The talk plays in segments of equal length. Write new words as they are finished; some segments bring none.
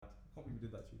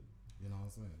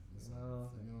I'm saying? Listen, No.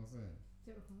 you know what I'm saying? Is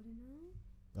it recording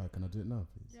now? Alright, can I do it now,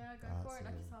 please? Yeah, go for it.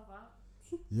 Knock yourself out.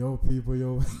 Yo, people,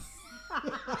 yo.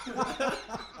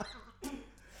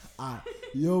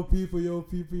 Yo,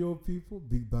 people.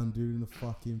 Big Bandu in the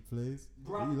fucking place.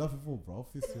 What are you laughing for, bro?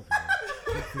 Fist you,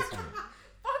 bro. Fist you.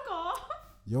 Fuck off.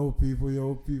 Yo, people.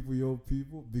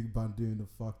 Big Bandu in the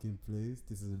fucking place.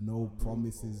 This is no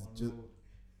promises. Just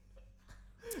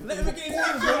Let him get his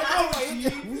intro out. Let him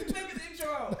get his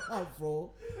intro out.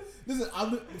 bro. Listen,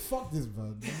 fuck this,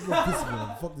 man. This is not piss,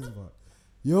 man. Fuck this, man.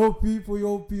 Yo,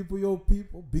 people.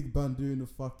 Big Bandu in the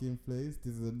fucking place.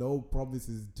 This is a no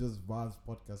promises, just vibes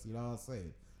podcast. You know what I'm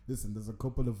saying? Listen, there's a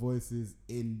couple of voices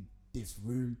in this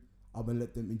room. I'm gonna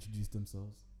let them introduce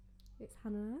themselves. It's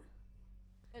Hannah.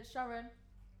 It's Sharon.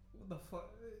 What the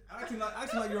fuck? Acting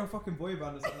like you're a fucking boy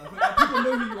band or something. Like, people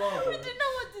know who you are. I Bro. didn't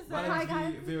know what to say. My Hi, name's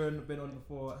guys. Viren, been on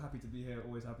before. Happy to be here.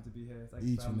 Always happy to be here. Thank Each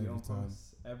you, and family. every On time.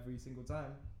 promise every single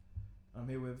time. I'm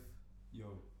here with. Yo,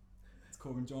 it's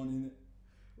Corbin John in it.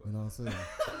 You know what I'm saying?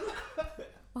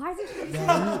 Why is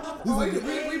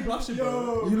it? We blushing,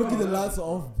 bro. You look at the lights are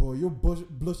off, bro. You're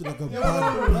blushing like a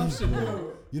bad blushing, bro.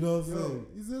 bro. You know what I'm saying?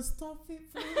 He said, stop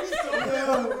it, please. He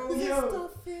said,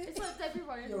 stop it. It's like Debbie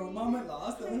Ryan. Yo, mum went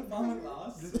last. Mum went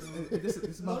last. This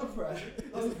is my Not a pressure.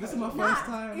 this is my Nah, first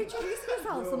time. introducing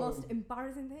yourself's the Yo. most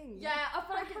embarrassing thing. Yeah, I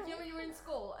feel like you know when you were in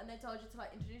school and they told you to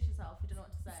like introduce yourself, you don't know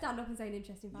what to say. Stand up and say an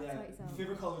interesting fact about Yeah, yourself.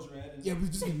 favorite colour's red. Yeah, we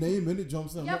just name it,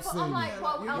 jumps in. I'm Yeah, not but saying I'm like, Yeah,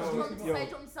 what like, else do you want me to yo. say? Do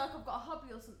you want me to say I've got a hobby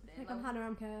or something? Like, I'm Hannah,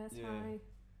 I'm Kirst. Yeah. Hi.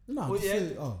 No, Well, just yeah.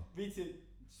 say, oh. VT,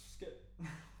 skip.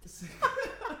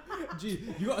 Gee,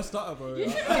 you got a starter, bro. You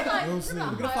should be like, We'll you see. know,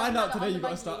 We're gonna like, find out like, today on you the got a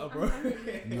monkey.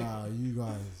 starter, bro. Nah, you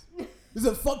guys.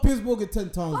 Listen, fuck Piers Morgan 10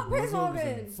 times. Fuck bro. Piers That's all I'm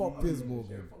Morgan. saying. Fuck Piers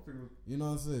Morgan. You know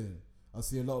what I'm saying? I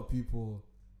see a lot of people,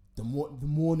 the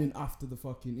morning after the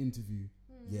fucking interview,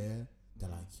 yeah, they're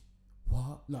like,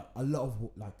 what? Like, a lot of,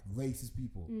 like, racist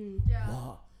people. Yeah.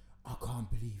 What? I can't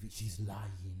believe it. She's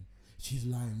lying. She's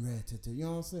lying rare to. You know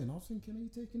what I'm saying? I was thinking, are you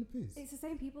taking the piss? It's the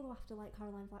same people who after like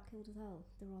Caroline Flack killed as well.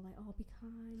 They're all like, oh, be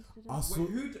kind. da-da. I Wait,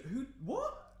 saw. who?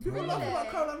 What? People Really? laughing about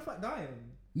Caroline Flack dying.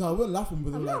 No, I wasn't laughing,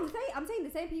 but I'm, they're not, like, I'm saying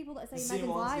the same people that are saying Same Megan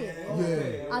ones, lying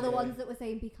Yeah. are the ones that were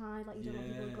saying be kind, like you don't know what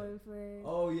people Yeah. are going through.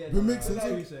 Oh yeah. But makes sense. That's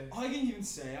what you say. I can even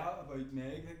say out about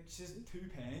Meg. Like, she's too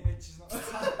paying. Like, she's not. You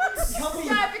can't be.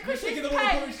 Yeah, because You're she's taking the wrong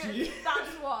paying. approach, G. That's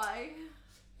why.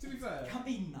 To be fair. Can't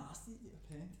be nasty at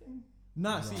a painting.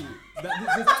 Nah, Right. see,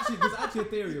 there's actually a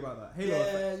theory about that. Halo Yeah,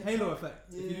 effect. you Halo can't-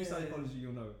 effect. If you do yeah. psychology,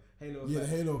 you'll know. Halo yeah, the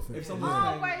effect. halo effect. If yeah. someone's Oh,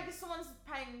 paying- wait, because someone's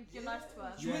paying, you're nice to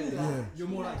her. Yeah. Yeah. You're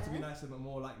more likely to be Yeah. nicer, but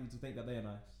more likely to think that they are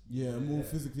nice. Yeah, a more Yeah.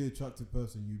 physically attractive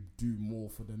person, you do more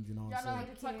for them. Do you know what Yeah, no, I I'm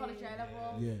did psychology A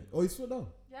level. saying? Yeah. Oh, you saw that?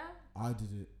 Yeah. I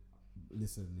did it.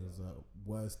 Listen, it was the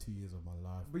worst 2 years of my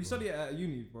life. But you bro. study it at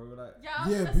uni, bro. Like, Yeah, I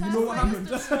was Yeah, gonna but you say, know what I used happened?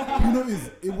 to study- You know,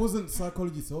 it wasn't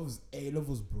psychology itself. It was A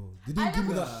levels, bro. They didn't give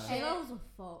me A-levels that. shit. A-levels were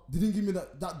fucked. They didn't give me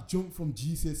that jump from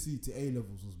GCSE to A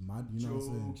levels was mad. You know what I'm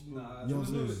saying? nah, You know there what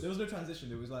I'm saying? was no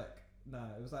transition. It was like,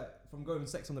 it was like from going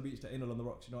sex on the beach to anal on the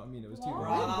rocks. You know what I mean? It was too What?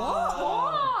 rapid.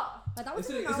 What? Like, that was It's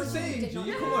an a- it's a analogy we saying, did not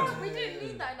G, know. come on. Yeah, we didn't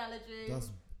need that analogy. That's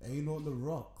ain't on the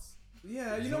rocks.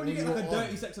 Yeah, you Is know that when you what get like a you're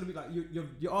dirty on? sex on the beach,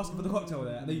 like you're asking for the cocktail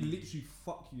there, and they literally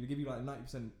fuck you. They give you like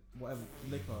 90% whatever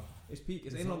liquor. It's peak.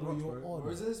 It's Is anal that on the what rocks, you're bro. on? What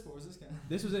was this? What was this game?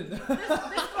 This was it. This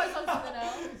goes on something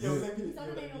else. Yo, Yeah. let me. He's on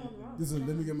an anal on the rocks. Listen,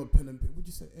 let me get my pen and paper. What'd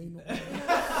you say? Ain't no.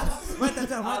 Write that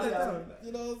down. Write that down.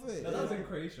 You know what I'm saying? No, that was in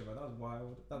Croatia, man. That was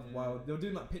wild. That was Yeah. wild. They were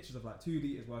doing like pictures of like 2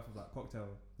 liters worth of like cocktail.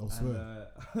 I And swear.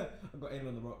 I got anal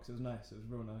on the rocks. It was nice. It was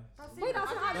real nice. Wait,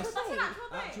 that's an actual That's thing? an actual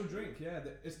thing. Actual drink, yeah.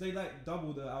 They like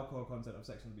double the alcohol content of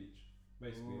Sex on the Beach.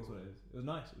 Basically, that's what it is. It was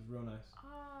nice. It was real nice.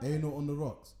 Ain't no on the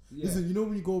rocks. Yeah. Listen, you know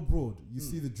when you go abroad, you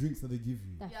Mm. see the drinks that they give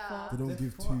you. They're Yeah. fucked. They don't They're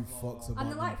give fucked. two fucks about And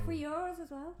they're like them, bro. €3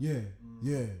 as well. Yeah, Mm.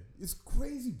 yeah. It's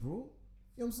crazy, bro. You know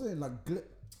what I'm saying? Like,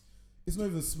 it's not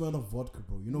even smell of vodka,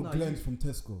 bro. You know, No, Glenn's you- from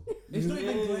Tesco. It's not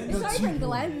even Glen. It's That's not cheap, even bro.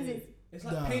 Glenn's, it's It's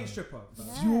like Nah. paint stripper.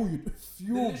 Yeah. Fuel, you, They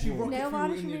fuel, literally bro. rocket Nail fuel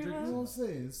varnish in your remover. drinks. You know what I'm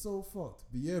saying? It's so fucked.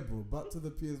 But yeah, bro, back to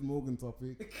the Piers Morgan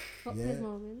topic. fuck Yeah. Piers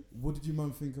Morgan. What did you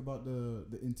man think about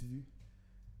the interview?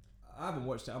 I haven't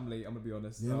watched it. I'm late. I'm gonna be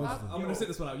honest. Yeah, So watch it. I'm gonna sit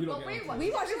this one out. You Well, don't we get watched it.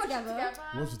 We watched it it together.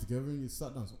 Watched it together and you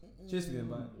sat down. So, Cheers for the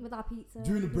invite. With our pizza.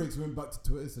 during the breaks, we went back to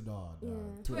Twitter. Said, Yeah.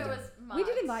 Twitter was mad. We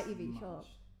did invite you, V, sure.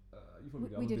 You probably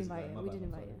We I'm a did busy invite guy, you, my we bad, did I'm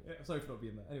invite sorry. you. Yeah, sorry for not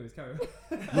being there. Anyways, carry on.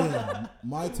 Yeah,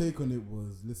 my take on it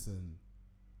was, listen,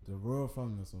 the royal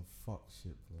family are some fuck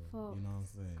shit, bro. Fuck. You know what I'm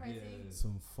saying? Crazy.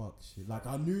 Some fuck shit. Like,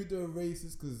 I knew they were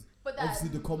racist because But that's obviously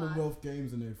the mad. Commonwealth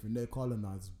Games and everything, they're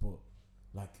colonized, but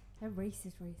like They're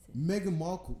racist. Meghan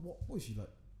Markle, what is she like?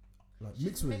 Like She's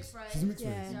mixed race. mixed race. She's mixed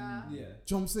Yeah. race. Yeah. Yeah. Do you know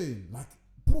what I'm saying? Like,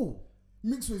 bro,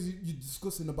 Mixed with you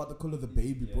discussing about the colour of the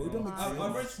baby, bro. It don't make sense.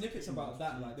 I've read snippets about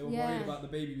that. Like they were Yeah. worried about the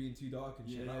baby being too dark and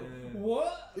shit. Yeah, Like, yeah, yeah.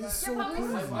 what? It's Yeah, so but crazy.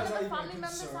 one of Why is the that even family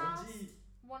members concerned? asked. Gee.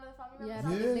 One of the family Yeah,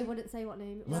 members. Yeah. they wouldn't say what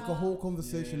name it was. Like a whole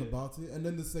conversation Yeah. about it, and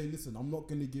then they say, "Listen, I'm not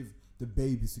gonna give the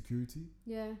baby security."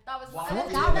 Yeah. That was Why? and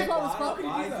then, That was they- what was Why? fucking-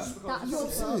 Why? That's Just because what it's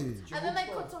was a fucking- joke, and then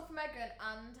they bro. cut off Meghan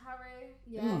and Harry.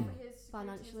 Yeah. Mm. For his security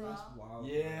Financially. as well. Wow.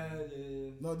 Yeah, yeah.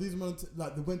 No, these men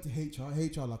like they went to HR.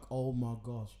 HR like, "Oh my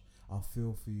gosh, I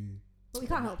feel for you." But we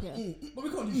can't help you. But we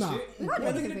can't do Nah. shit. We What can't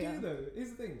are do they gonna anything do for though? Here's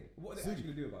the thing. What are they See. actually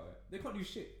gonna do about it? They can't do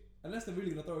shit unless they're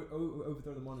really gonna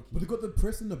overthrow the monarchy. But they got the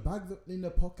press in the bag in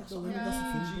their pocket. That's Though, what innit? I That's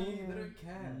the mean, thing, G, bro. they don't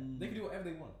care. Mm. They can do whatever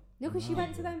they want. No, because she Nah,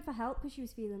 went to bro. them for help because she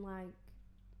was feeling like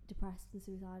depressed and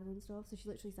suicidal and stuff. So she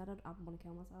literally said, I want to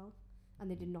kill myself. And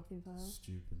they did nothing for her.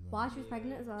 Stupid man. While she was Yeah.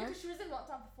 pregnant as well. Yeah, because she was in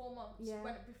lockdown for 4 months. Yeah.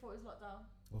 Before it was lockdown.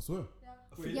 I swear.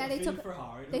 Yeah. Yeah, they took- for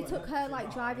Harry, They don't took they? her For like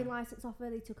Harry. driving license off her.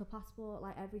 They took her passport,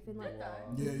 like everything. Like Did Wow.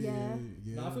 they? Yeah, yeah, Yeah.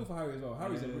 yeah. Nah, I feel for Harry as well.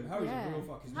 Harry's a Yeah. real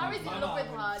fucking. Harry's in man. love with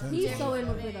her. Ten He's times. so in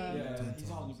love with her. Yeah.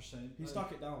 He's 100%. He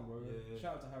stuck it down, bro. Yeah.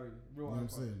 Shout out to Harry. You Real know what I'm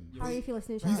icon. saying? Yeah. Harry, if you're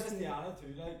listening, Princess shout out to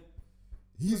you. Diana too, like.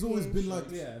 He's always been like,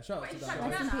 Yeah, shout out Wait, to shout Diana.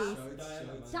 out Rest in Diana. peace. Diana,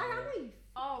 man. Diana.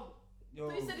 Oh, Yo.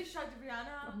 but you said he shagged Oh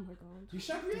Rihanna. my god. You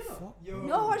shagged "What the Rihanna? fuck?" Yo.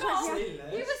 No, what No,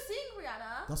 shagged he was seeing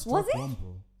Rihanna. That's Was top he? one,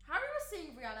 bro. Harry was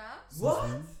seeing Rihanna. What?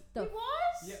 Since The He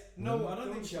was. Yeah. No, I don't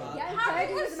Don't think so. chat. Yeah, he Harry said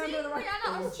he was was a member seeing of the Rihanna.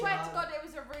 I Don't swear to chat. God, it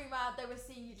was a rumor. They were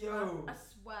seeing each Yo. other. I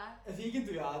swear. If he can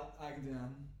do that, I can do that.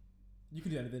 You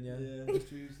can do anything, yeah. Yeah. That's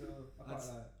true. So I That's-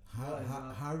 can't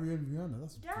lie. Harry and Rihanna.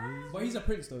 That's Yeah. crazy. But he's a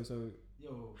prince though, so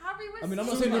Yo. Harry was. I mean, I'm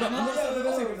not seeing saying we're not. Rihanna. I'm not saying we're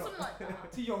not saying we're not. Something like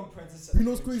that. Two young princesses. You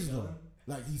know what's crazy though?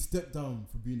 Like he stepped down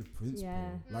for being a prince,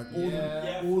 Yeah. bro. Like Mm. all Yeah.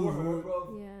 Yeah, all for the her,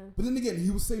 bro. Yeah. But then again, he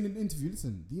was saying in the interview,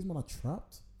 "Listen, these men are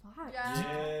trapped." Fuck. Yeah.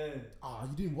 Yeah. Ah,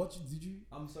 you didn't watch it, did you?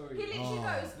 I'm sorry. He literally Oh.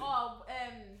 goes, "Oh,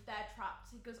 they're trapped."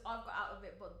 He goes, "I've got out of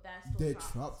it, but they're still They're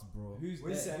trapped." trapped, bro. Who's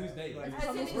What's they? that? Who's they? Like-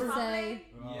 As in his Promise to family.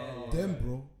 Yeah. Them,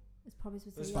 bro. It's probably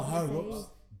supposed to It's be the The like higher the ups.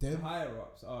 The Them. higher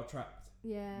ups are trapped.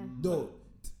 Yeah. No,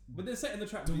 But they're setting the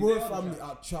trap. the G, royal they are the family trap.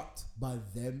 are trapped by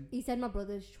them. He said my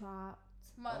brother's trapped.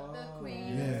 The Oh,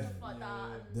 queen yeah. and stuff like Yeah.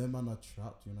 that. And Them men are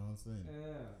trapped. You know what I'm saying?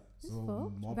 Yeah. It's So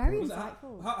fucked. my Very point- Was it-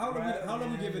 insightful. How long? Right, How long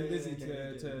we yeah, giving yeah, Lizzie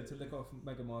yeah, to lick off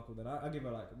Meghan Markle? Then I give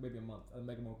her like maybe a month, and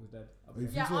Meghan Markle's dead. I'll be You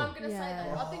honest. yeah, think so? I'm gonna say that.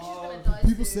 Yeah. I think she's Oh, gonna die.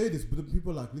 People soon. say this, but the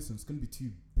people are like, listen, it's gonna be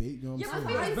too big. You know what Yeah, I'm but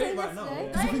saying? I It's say big right this now. today.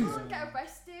 They The thing can't is- get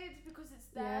arrested because it's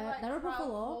their Yeah, like they're above the crown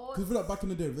law. court. Because I feel like back in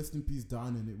the day, rest in peace,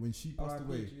 Diana, and it when she passed R.I.P.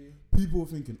 away, G. people were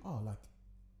thinking, oh, like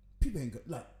people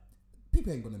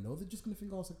ain't gonna know. They're just gonna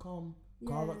think, oh, it's a calm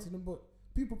car Yeah. accident. But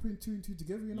people putting two and two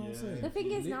together. You know what I'm Yeah. saying? The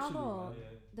thing is now Literally, though, man.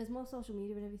 Yeah. there's more social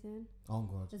media and everything. Oh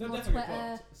god. There's They're more definitely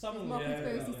Twitter. fucked. Someone There's more will-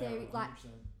 conspiracy yeah, theories. Like 100%.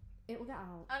 it will get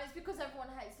out. And it's because everyone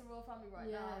hates the royal family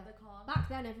right now. Yeah. They can't. Back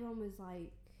then, everyone was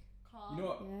like, Can't. You know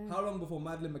what? Yeah. How long before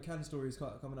Madeleine McCann stories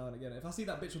coming out again? If I see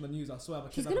that bitch on the news, I swear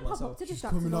I'm she's gonna gonna kidnap pop myself. up to She's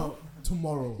distract coming us. out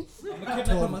tomorrow. I'm gonna kidnap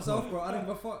her myself, bro. I don't give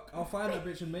a fuck. I'll find that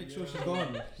bitch and make sure she's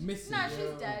gone. Missing. No,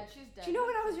 she's dead. She's dead. Do you know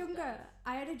when I was younger,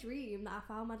 I had a dream that I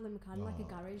found Madeleine McCann in like a Oh.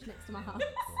 garage next to my house.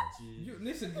 You,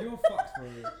 listen, you're fucked, bro.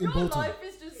 In Your Bolton. life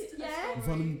is just Yeah. a You story.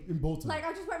 found him in Bolton. Like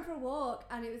I just went for a walk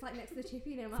and it was like next to the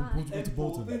chippy near From mine. Portugal to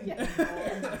Bolton.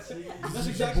 That's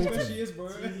exactly where she is, bro.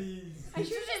 And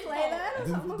she was just lay there. And I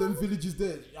was like, oh my Them God. villages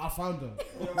there. I found her.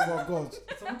 Oh my god.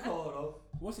 Someone call it up.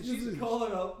 What's it? Is She's it? Call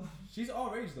it up. she's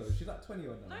our age though. She's like 20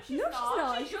 odd No, now. she's No, she's not.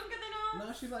 not. She's She- younger than us.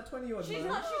 Nah, she's like 20 odd. She's man.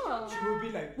 not. She's No. She younger. would be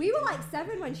like. We were like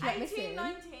 7 when she went 18, missing.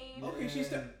 19. Okay, she's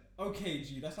still. Okay,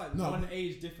 G, that's like No. 1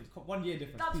 age difference, 1 year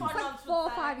difference. That's please. fine. It's like 4 or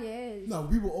 5 years. No,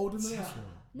 we were older than that.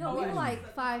 No, we were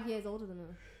like 5 years older than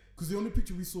her. Because the only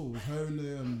picture we saw was her in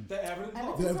The Everton Everton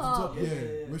top. the Everton top. top. Yeah,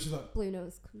 Yeah. where she's like, Blue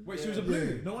nose. Wait, she was a Yeah.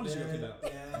 blue. Yeah. No wonder she got kidnapped.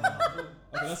 Yeah.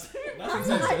 Okay, that's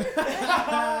insane.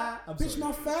 I'm bitch, sorry.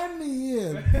 my family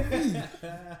here. Please.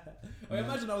 Oh,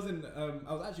 imagine I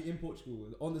was actually in Portugal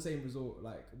on the same resort,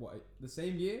 like what, the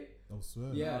same year? I swear.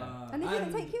 Yeah. And they didn't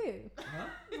And- take you. Huh?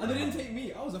 And they didn't take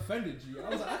me. I was offended, G. I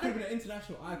was like, I could have been an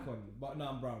international icon, but no,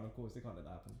 I'm brown. Of course, they can't let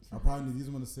that happen. Apparently, these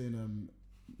men are saying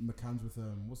McCann's with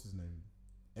what's his name,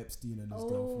 Epstein and his Oh.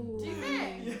 girlfriend. Do you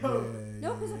think? Yeah,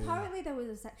 No, because yeah. apparently there was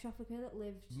a sex trafficker that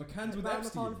lived McCann's with around the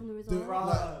corner from Epstein. the The- resort.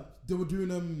 Right. They were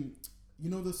doing you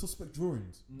know the suspect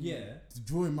drawings. Yeah. The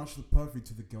drawing matched the perfect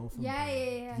to the girlfriend.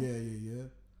 Yeah, bro. yeah. yeah.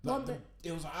 One Like that-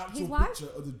 it was an actual his wife? picture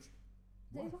of the Is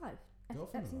that his wife? Girlfriend or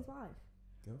Epstein's wife.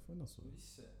 girlfriend. I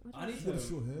saw. I need She got to a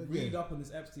short hair, read yeah. up on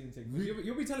this Epstein thing. Read-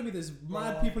 You'll be telling me there's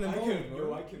mad people involved,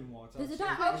 bro. I couldn't watch that. There's a shit.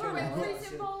 documentary Oprah on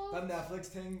Winfrey's involved. That Netflix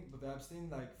thing with Epstein,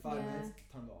 like 5 Yeah. minutes,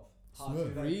 turned off. Had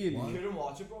Swear. Really? You couldn't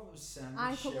watch it, bro. It was sending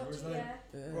I could watch shivers. it, Like,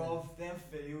 yeah. bro, them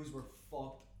videos were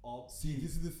fucked up. See,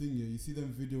 this is the thing, yeah. You see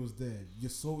them videos there. You're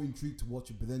so intrigued to watch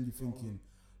it, but then you're thinking,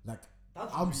 like,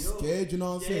 That's I'm real. scared. You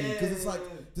know what I'm saying? Because it's like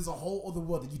Yeah. there's a whole other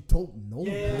world that you don't know.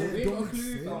 Yeah, bro. we It got don't a make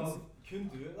clue, sense. fam.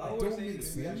 Couldn't do it. I Like, always don't say make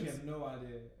this, we actually sense. have no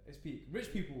idea. It's peak.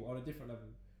 Rich people are on a different level.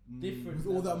 Different. With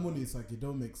all that money, it's like it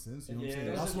don't make sense. You know what I'm Yeah, saying?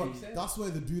 it That's doesn't why. make sense. That's why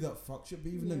they do that fuck shit.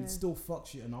 But even then, Yeah. it's still fuck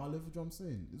shit in our level. You know what I'm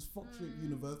saying? It's fuck shit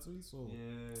universally. So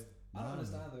Yeah. I don't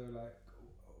understand though. Like,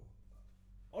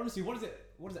 honestly, what does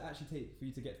it actually take for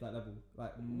you to get to that level?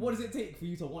 Like, what does it take for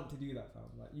you to want to do that, fam?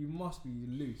 Like, you must be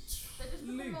loose. They just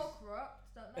become Loose. more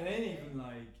corrupt, don't It they? ain't even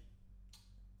like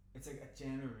it's like a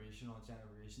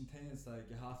generation thing. It's like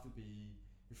you have to be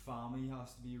your family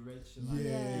has to be rich and like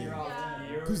Yeah. year after Yeah.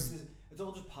 year. 'Cause- It's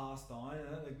all just passed down,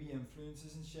 and like we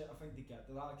influences and shit. I think they get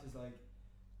to that because like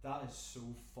that is so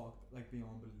fucked, like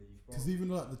beyond belief, bro. because even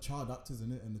like the child actors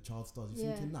in it and the child stars, you're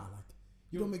Yeah. thinking, nah, like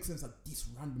you Yo- don't make sense. Like this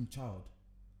random child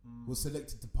Mm. was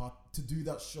selected to do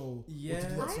that show. Or to do Yeah.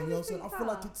 that I something always else. And I think feel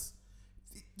like that. it's.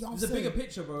 You know what There's a I'm bigger saying?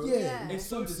 picture, bro. Yeah, It's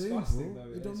so that's what I'm saying, disgusting, bro.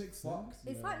 though. It don't It's make fucked, sense.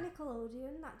 It's you like know.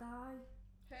 Nickelodeon, that guy.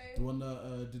 Who? The one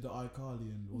that did the iCarly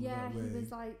and all Yeah, that he way.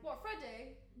 was like, What,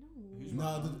 Freddie? no. Who's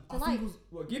Nah, right the, now? I The, think it like, was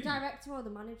What, The Gibby? director or the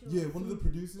manager. yeah, one of the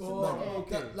producers. Oh, like, okay.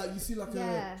 that, like you see like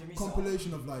Yeah. a Jimmy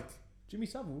compilation of like Jimmy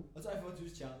Savile? That's what I thought you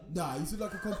was chatting. nah, you see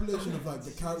like a compilation of like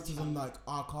the characters on like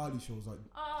iCarly shows, like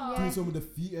Oh. Yeah. doing some of the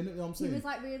feet in it. You know what I'm He saying? was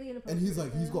like really inappropriate. And he's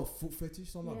like he's though. got foot fetish.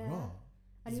 So I'm like, Yeah. rah.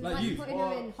 And he was Like like you. putting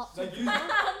What? him in hot Like tubs. you. I knew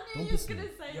Don't you was piss me.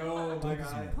 gonna say Yo, that. my Don't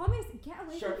guy. Promise, get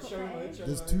away Show- from show foot him, fetish. show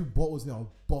There's him. two bottles here.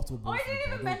 I'll bottle both. I of them, didn't bro.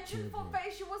 even Don't mention care, foot bro.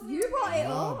 fetish. It wasn't You even brought it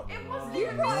me. up. It Nah, wasn't You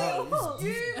even brought me. it up. You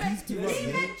These two he right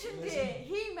here. mentioned it.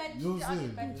 He You know mentioned what it. I I'm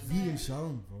didn't saying? mention V and it.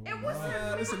 Sharon, bro. It wasn't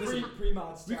Nah. Listen,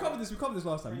 Pre-match. We covered this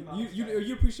last time. Pretty You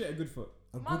much, appreciate a good foot.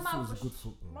 A My good foot mouth is a good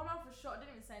foot, My bro. mouth was shut. I didn't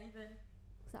even say anything.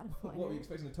 Is that a foot What were in you it?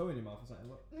 expecting, a toe in your mouth or something?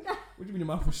 What do you mean your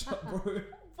mouth was shut, bro?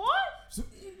 What? So,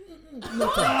 no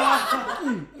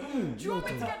Do you want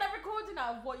me to no, get that recording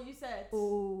out of what you said?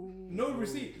 Oh. No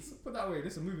receipts. Put that way.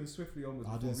 Listen, moving swiftly onwards.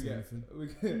 I before didn't we say get. anything. We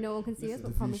get No one can see us, Listen, The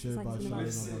but V promise shared it's by like Sharon, something not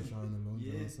Listen. by Sharon alone.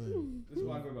 You know what I'm saying? This is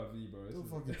why I go by V, bro. This Don't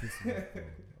is- fucking piss me off, bro.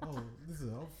 Oh,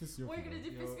 listen, I'll piss you off. What are you gonna do?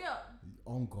 Yo. Piss me up?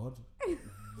 On God.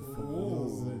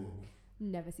 Oh.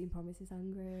 Never seen Promises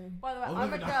angry. By the way, I've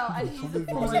I'm a never- girl and I've she's never- a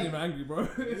I boy. wasn't even angry, bro.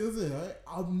 Is it, right?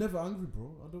 I'm never angry,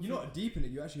 bro. I don't You're think- not deep in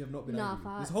it. You actually have not been Nah, angry.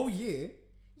 facts. This whole year,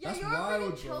 Yeah, That's you're a really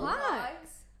wild, chill bro. guy.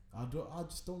 Facts. I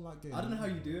just don't like getting I don't know how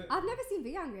you angry, do it. I've never seen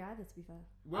V angry either, to be fair.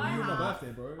 When I were you on my have.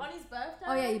 birthday, bro? On his birthday.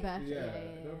 Oh yeah, your birthday. Yeah,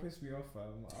 Yeah, don't piss me off,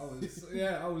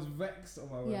 fam. I was vexed on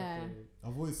my Yeah. birthday.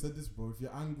 I've always said this, bro. If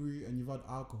you're angry and you've had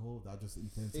alcohol, that just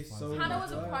intensifies so it. Hannah much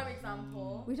was a right. prime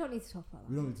example. We don't need to talk about that.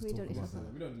 We don't need to talk about talk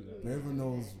that. We don't do that. But everyone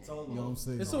knows, It's all you know what I'm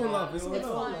saying? It's like, all love. It's all It's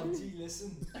love. fine. Gee,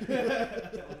 listen.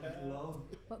 Love.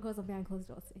 What goes on behind closed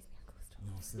doors stays behind closed doors. you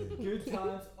know what I'm saying? Good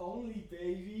times only,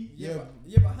 baby. Yeah,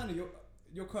 but Hannah,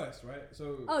 you're cursed, right?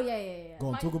 So Oh yeah. Go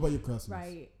on, My- talk about your curses.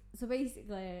 Right. So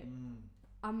basically, Mm.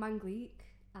 I'm Mangleek,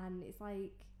 and it's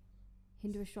like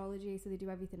Hindu astrology, so they do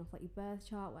everything off like your birth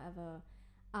chart, whatever.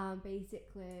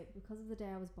 Basically, because of the day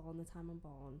I was born, the time I'm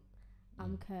born,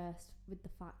 I'm cursed with the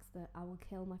fact that I will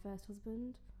kill my first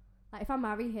husband. Like if I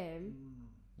marry him,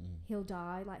 he'll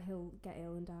die, like he'll get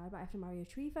ill and die, but I have to marry a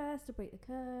tree first to break the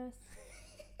curse.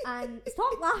 And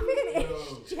stop laughing,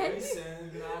 it's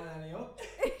genuine.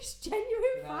 It's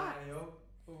genuine fact.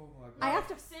 Oh my god. I have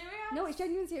to. Serious? No, it's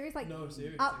genuine serious. Like No,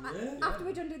 seriously. after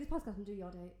we're done doing this podcast, I'm doing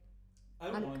your date. I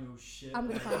don't want to know shit. I'm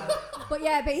gonna find out. But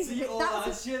yeah, basically, See all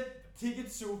that's that shit, take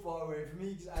it so far away from me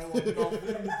because I want nothing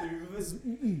to do with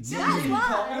it. See, That's you why.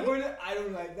 talking about it, I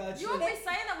don't like that You shit. won't be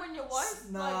saying that when you're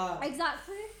wife. Nah.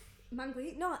 exactly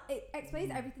Mangleek. No, it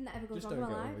explains everything that ever goes Just on in don't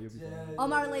my get life. over. You'll be Yeah. fine. All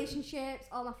my relationships,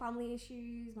 all my family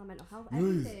issues, my mental health, You know,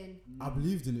 everything. I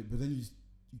believed in it, but then you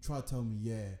try to tell me,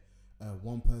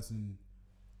 one person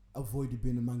avoided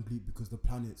being a Mangleek because the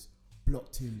planets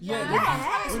blocked him. Yeah, Yeah,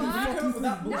 when you that's came up with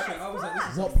that fine. bullshit, That's I was like,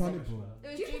 this is What so planet, rubbish, bro? man. It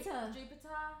was Jupiter.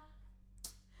 Jupiter.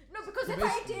 No, because So if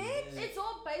basically- I did, it's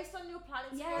all based on your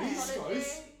planet's Yeah. Are you astrology.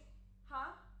 Scouse?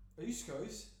 Huh? Are you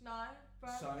Scouse? No.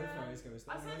 But, Sorry, no, he's Scouse.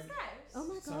 I said Scouse. Oh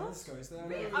my Sorry, god, Scouse.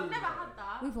 Really? I've never had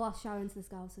that. we've lost Sharon to the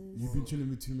Scousers. You've been chilling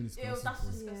with too many Ew, scouts. that's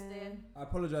bro. disgusting. I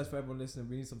apologize for everyone listening.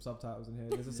 We need some subtitles in here.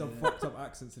 There's some Yeah. fucked up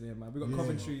accents in here, man. We got Yeah.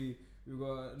 Coventry. We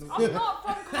got. I'm not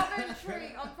from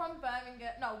Coventry. I'm from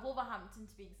Birmingham. No, Wolverhampton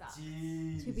to be exact.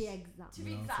 Jeez. To be exact. To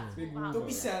be Yeah, I'm exact, sorry. Big Wolverhampton. Don't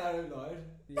be saying that out loud.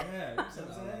 Yeah. That's what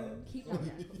I'm saying. Keep that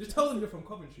down. Just tell them you're from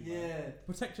Coventry. Man. Yeah.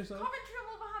 Protect yourself. Coventry and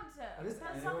Wolverhampton. I just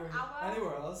That's like an hour.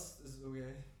 anywhere else is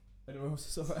okay. Anyway, else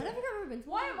is I alright. don't think I've ever been to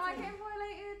Why am I Wolverhampton. getting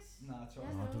violated? Nah, it's Yeah,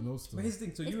 alright. no. I don't know still. But here's the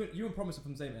thing. So you and Promise are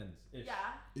from the same ends. Ish. Yeah.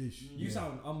 Ish. You yeah.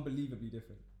 sound unbelievably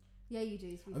different. Yeah, you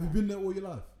do. to be Have you fair. been there all your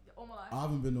life? all my life? I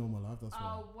haven't been all my life. That's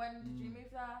why. When did you move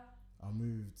there? I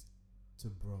moved to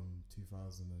Brum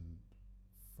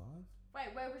 2005. Wait,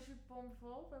 where was you born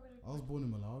before? Where was you? I was born in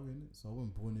Malawi, innit? So I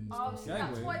wasn't born in this Oh, country. Yeah,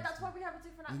 that's wait. why. That's why we have a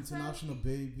different accent. International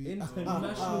baby.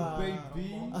 International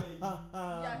baby. Yeah, I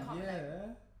can't relate.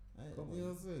 Yeah. You know what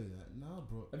I'm saying? Like, nah,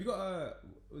 bro. Have you got a?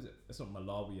 What is it? It's not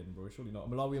Malawian, bro. Surely not. A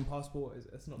Malawian passport.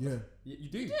 It's not. Yeah. You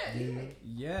do. Yeah.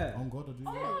 Yeah. On God, I do.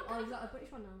 Oh, is that a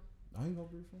British one now? I ain't got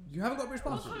British one. You haven't got a British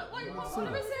What passport. colour? Wait, what Wow.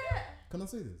 colour is it? Can I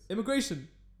say this? Immigration.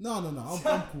 No. I'm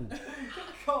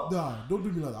cool. Nah, don't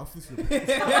do me like that. I'll fist you.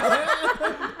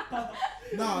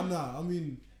 Nah. I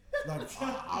mean, like,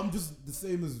 I'm just the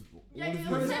same as all Yeah, of you you.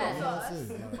 look You the know same what as I'm us.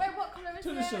 saying? Like, Wait, what colour is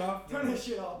Turn it? this shit off. Turn this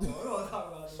shit off, bro. I don't want to talk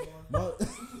about it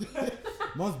anymore.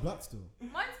 Mine's black still.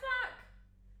 Mine's black.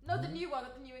 No, the new one,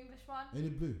 the new English one. Ain't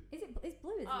it blue? Is it? It's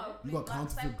blue, isn't Oh, You blue, got black,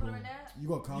 same counterfeit, colour bro. in it. You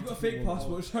got You counterfeit. got a fake one.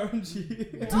 passport, Sharon G. it?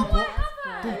 Yeah. No, I Don't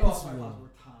haven't. piss lost my me off.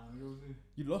 passport time ago, too.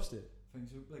 You lost it.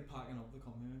 Things are like packing up to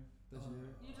come here this year.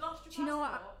 You lost your Do you know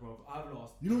what? passport. Bro, I've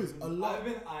lost. You know, it's a lot- I've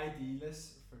been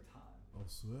ID-less for time. I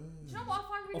swear. Do you know what I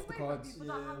find really Off the weird about cards. people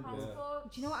that have Yeah.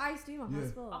 passports? Do you know what I used to do with my Yeah.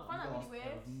 passport? I find that really Lost weird.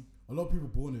 everything. A lot of people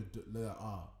born it, they're like,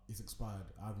 it's expired.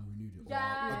 I haven't renewed it. Or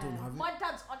I don't have it. My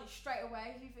dad's on it straight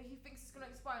away. He thinks it's gonna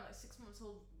expire in like 6 months.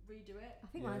 He'll redo it. I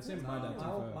think Yeah, mine's same as with my well. dad, to be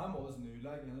fair. Mine was new,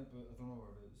 like, in it, but I don't know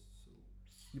where it is. So.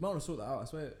 You might want to sort that out. I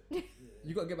swear.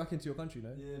 You got to get back into your country,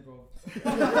 no? Yeah, bro. Do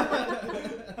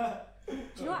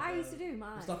you know what I used to do with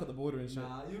mine? You're stuck at the border and shit.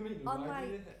 Nah, you mean On, no like,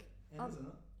 idea. on- Isn't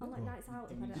it? On like Oh. nights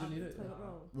out, if I You don't didn't have need a it? toilet Nah.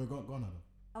 roll. Wait, go on, Adam.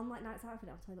 On like nights out, if I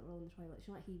don't have a toilet roll in the toilet. Do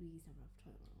you know like Hebe's never have a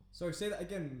toilet roll? Sorry, say that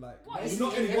again. Like, What, it's is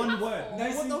not it in in one passport? word.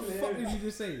 Nice What and the fuck clear. did you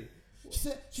just say?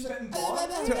 She's betting ball.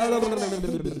 Do you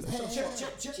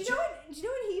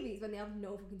know in Hebe's when they have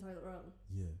no fucking toilet roll?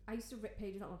 Yeah. I used to rip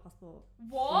pages out of my passport.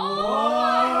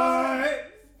 What?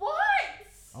 What?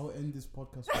 I will end this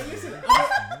podcast.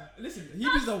 Listen,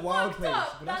 Hebe's a wild place,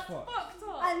 Fucked up. but that's fucked. fucked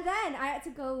up. And then I had to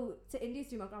go to India to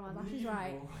do my grandma's lashes,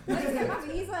 right? I had to get my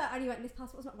visa, and he went, "This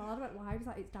passport's not valid." I went, "Why?" He was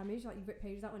like, "It's damaged. Like you ripped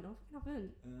pages out." I went, "No, fucking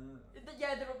happened."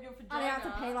 Yeah, they're up your vagina. And I had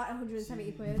to pay like 170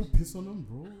 You quid. put piss on them,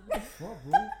 bro. What the fuck,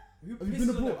 bro? Who Have you pisses been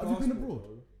on their abroad? Have you been passport, abroad?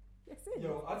 bro? Yes, it.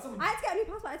 Yo, I had some I had to get a new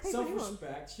passport. I had to pay for a new one.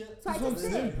 self-respect shit. So I That's what had to I'm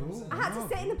sit. saying, bro. I had to Nah,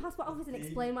 sit in the bro. passport office and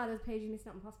explain why there was pages missing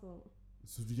out my passport.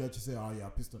 So did you actually say, "Oh yeah, I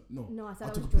pissed on"? No. No, I said I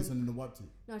I took a was piss drunk. and then wiped it.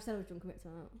 No, I said I was drunk and ripped it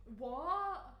out.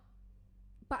 What?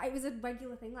 But it was a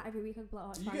regular thing. Like every week I'd be like,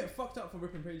 "Oh, it's You fine." get fucked up for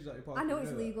ripping pages out your passport. I know you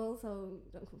it's that? illegal, so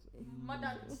don't come for me. My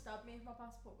dad stabbed me with my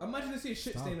passport. Imagine to see a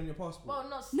shit Stop. stain on your passport. Well,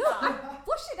 not No, stab. I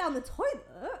flushed it down the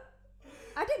toilet.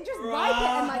 I didn't just wipe it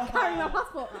and like carry my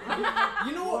passport around.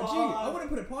 You know what, G? I wouldn't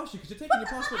put it past you because you're taking your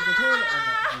passport to the toilet and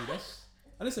that, G.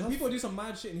 And listen, people do some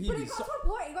mad shit in But it Hebe's. got to a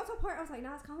point. It got to a point. I was like,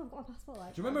 "Nah, it's calm. I've got my passport."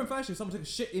 Like, Do you remember in fashion someone took a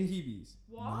shit in Hebe's?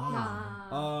 What?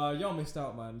 Nah. Y'all missed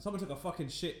out, man. Someone took a fucking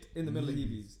shit in the middle of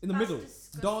Hebe's. Hebe's. In the That's middle.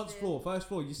 disgusting. Dance floor, first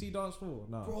floor. You see dance floor?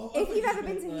 No. Bro, If you've ever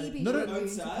been to Hebe, No, no, you're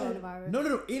immune to outside. coronavirus. No,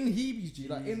 in Hebe's, G.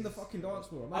 Like in the Jesus. fucking dance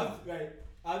floor. Man.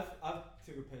 I've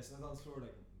took a piss on the dance floor,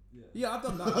 like, yeah. Yeah, I've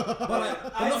done that. But like,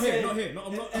 but I'd not here, say not here. No,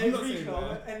 I'm in not saying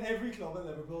that. in every club in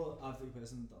Liverpool, I've took a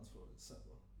piss on the dance floor. It's simple.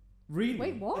 Really?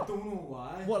 Wait, I what? don't know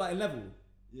why. What, like in level?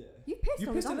 Yeah. You pissed You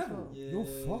on pissed the on dance level? floor? Yeah. You're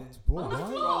fucked, bro. On the Why?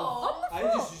 floor? On the I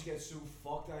floor? just get so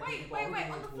fucked. I Wait, can wait, bother wait,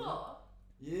 going on the to floor?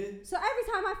 Yeah. So every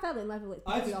time I fell in level, it's I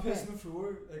because just of piss your on piss. the floor,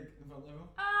 like, in front of everyone.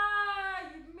 Ah,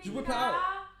 you mean Did you whip it out?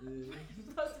 Yeah.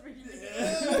 That's really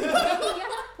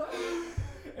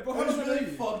If I was really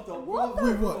fucked up. What bro. Wait,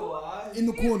 I don't what? know why. In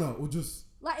the corner or just?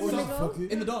 Like Or in the just middle. fuck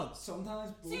it? in the dance.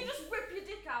 Sometimes, bro. So you just rip your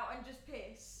dick out and just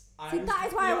piss? See, that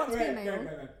is why I want to be a male.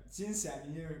 Wait. Since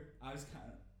second year, I was kind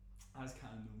of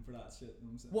known for that shit. You know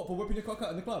what I'm saying? What, for whipping your cock out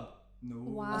in the club? No.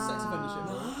 Wow. That's sex offender shit,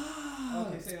 bro. Nah.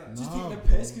 Okay, say that. Just Nah, taking a bro.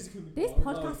 piss because you couldn't be This bothered.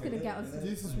 podcast's okay, gonna get yeah, us. yeah.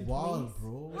 This is to wild, police.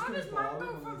 bro. How does man go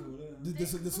from There's dick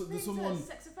someone. to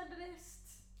sex offender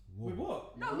list? Whoa. Wait,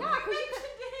 what? No, Yeah, you 'cause mentioned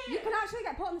You it. can actually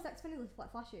get put on the sex offender list for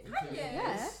like flashing. Can you?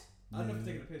 Yeah. I've never Yeah.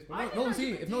 taken a piss, I but didn't no one's know you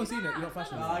seen it. could If no one's do seen it, that. you're not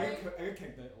fashionable. Nah, I get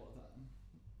kicked out all the time.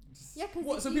 Just- Yeah, because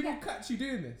What, so people catch you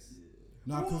doing this?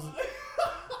 Nah,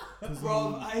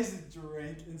 Bro, I used to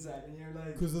drink in second year,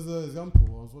 like. because there's an example.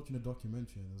 I was watching a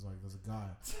documentary and there's a guy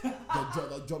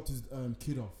that dropped his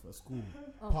kid off at school,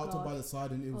 Oh, parked up by God. the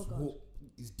side and it was Oh, God. hot.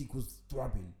 His dick was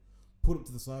throbbing. Put up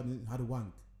to the side and it had a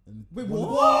wank. And Wait, one of-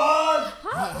 what?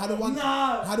 Had a wank.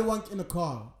 Nah. Had a wank in the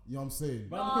car. You know what I'm saying?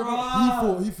 Round the Oh.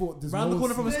 corner, He thought there's round the no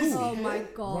corner from a seats. school. Oh my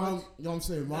god. Round, you know what I'm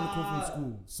saying? Round the corner Nah. from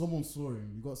school. Someone saw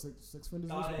him. You got sex offenders?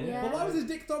 Nah, list, bro? Yeah. But why was his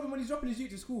dick throbbing when he's dropping his youth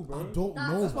to school, bro? I don't That's-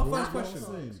 know. That's my bro. first You know what question.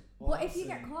 I'm saying? But if you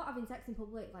get caught having sex in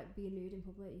public, like being nude in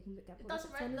public, you can get put on the That's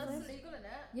sex right. offenders That's list. illegal, isn't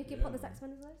it? You get Yeah, put on the man. sex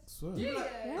offenders list. Swear. Yeah.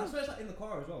 Yeah. I swear it's like in the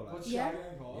car as well. Like, What's Yeah.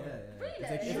 shagging in car? Really? If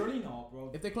they, It's really not,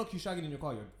 bro. if they clock you shagging in your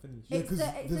car, you're finished. Yeah, It's because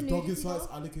the- it's there's the dogging nudity sites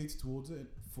law. allocated towards it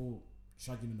for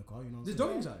shagging in the car. You know what I'm There's saying?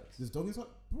 dogging Yeah. sites. There's dogging sites,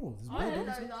 bro. There's I bare didn't dogging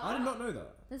know sites. that. I did not know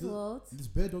that. There's There's- loads. There's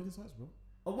bare dogging sites, bro.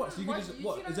 Oh, what? So you Why can just did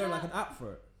what? you Is know there like that? an app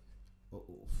for it? Oh,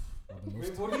 I don't know.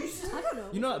 Wait, what do you say? I don't know.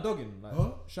 You know that dogging, like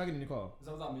Huh? shagging in your car. Is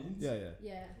that what that means? Yeah, yeah.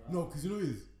 Yeah. No, because you know what it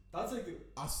is. That's like the.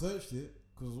 I searched it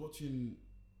because I was watching.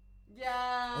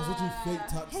 Yeah. I was watching Fake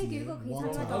Taxi. Hey, Google, can you one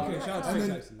tell me time. about Okay, that? shout out to And Fake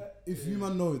then- Taxi. If you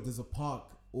man know it, there's a park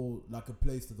or like a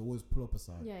place that they always pull up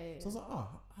aside. Yeah, yeah, So I was like,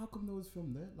 how come they always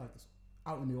film there? Like it's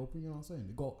out in the open, you know what I'm saying?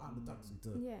 They go out the taxi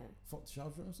to yeah. fuck the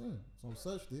shower, you know what I'm saying? So I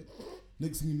searched it.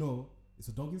 Next thing you know, it's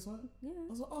a dogging site. Yeah. I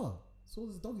was like, so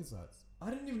there's dogging sites. I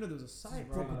didn't even know there was a site,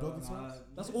 Proper bro. dogging sites.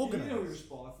 That's You know organised. your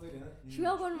spots, like, innit? Should we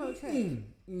all go on a road trip?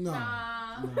 Nah.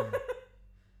 Nah. Nah.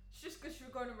 It's just because you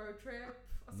were going on a road trip.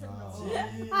 I said Nah. no.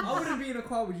 Jeez. I wouldn't be in a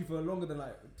car with you for longer than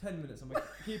like 10 minutes. I'm like,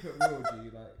 keep it real, G.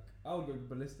 Like, I would go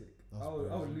ballistic. That's I would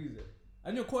crazy. lose it.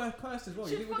 And you're cursed as well.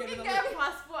 You She's think we're fucking getting get another... a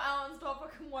passport out and start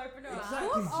fucking wiping her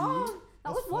Exactly. ass. Come on. That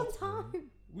That's was one fucked, bro. time.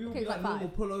 We will Okay, be like like normal,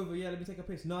 five. pull over, yeah, let me take a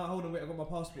piss. Nah, hold on, wait, I got my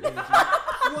passport here, G.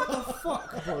 What the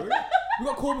fuck, bro? We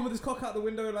got Corbin with his cock out the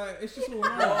window, like, it's just all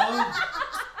wrong.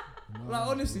 Nah, Like,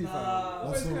 honestly, Nah.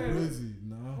 fam. That's What so kind of- crazy.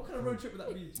 Nah. What kind of road trip would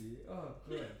that be, G? Oh,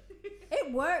 God.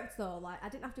 It worked though. Like I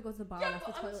didn't have to go to the bar Yeah, and have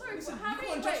but to I'm toilet. sorry, Listen, but how you many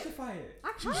can't wait, justify it.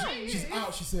 I Did can't. you She's use-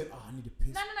 out. She said, I need a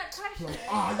piss. No, question.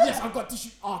 Yes, I've got tissue.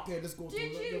 Okay, let's go.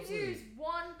 Did know what you I'm saying? use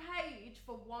one page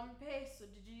for one piss, or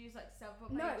did you use like several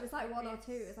pages? No, it was like for one or piss?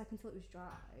 two. It was like until it was dry.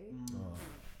 Oh.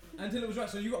 Until it was right,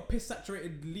 so you got piss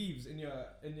saturated leaves in your,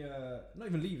 not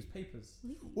even leaves, papers.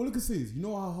 All I can say is, you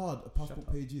know how hard a passport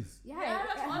up. page is? Yeah, Yeah,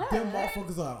 that's it one hurt. Them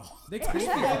motherfuckers are. They It crispy.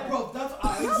 hurt. Yeah, bro, that's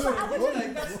I No, was but I bro, wouldn't-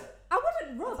 like that's I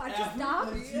wouldn't rub. I just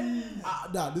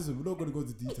dabbed. Nah, listen, we're not gonna go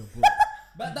into detail, but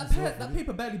But that, So that funny.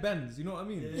 paper barely bends, you know what I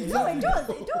mean? Yeah. No, it does.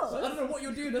 It So I does. don't know what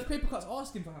you're doing, those paper cuts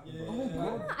asking for help. Yeah. Oh,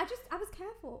 bro. Nah, I was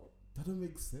careful. that don't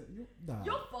make sense. Nah.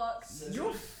 You're fucked.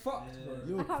 You're fucked, bro.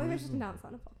 You're I can't believe I crazy. just announced that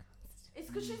on a podcast. It's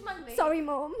because she's mangly. Sorry,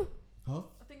 mum. Huh?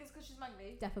 I think it's because she's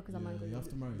mangly. Defo because I'm Yeah, angry. you have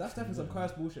to marry. That's definitely some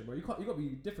cursed bullshit, bro. You got to be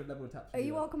different level of taps. Are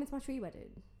you all coming to my tree wedding?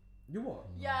 You what?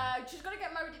 Yeah, she's gonna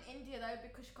get married in India though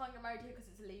because she can't get married here because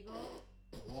it's illegal.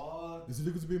 what? Is it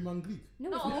legal to be a man Greek? No,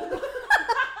 No. it's not.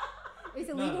 It's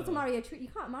No, illegal no, to no. marry a tree. You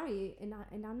can't marry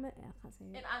inanimate. I can't say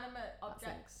it. Inanimate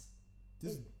objects.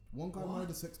 This one guy What? married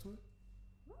a sex toy.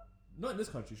 Not in this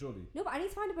country, surely. No, but I need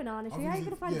to find a banana I tree. think How are you it-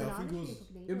 gonna find yeah, I a banana think it tree?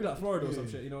 was- in It'd be like Florida or Yeah. some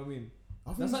shit, you know what I mean? I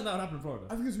think, That's it's, like that would happen in Florida.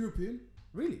 I think it's European.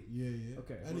 Really? Yeah, yeah.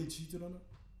 Okay. And he cheated on her.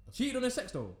 Cheated on a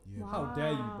sex doll? Yeah. Wow. How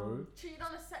dare you, bro? Cheated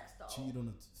on a sex doll. Cheated on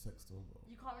a sex doll, bro.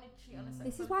 You can't really cheat on a sex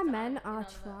This doll. is why because men that's are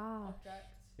inanimate trash. object.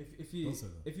 If you Don't say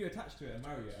that. if you attach to it and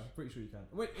marry it, I'm pretty sure you can.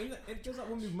 Wait, it feels like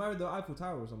when we married the Eiffel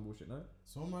Tower or some bullshit, no?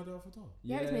 Someone married Alpha Tower.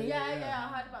 Yeah, it's me. Yeah,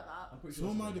 I heard about that. I'm pretty sure.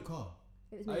 Someone that's married a car.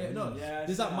 It was Oh, me. yeah, no. Yeah,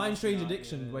 There's that yeah, Mind Strange yeah,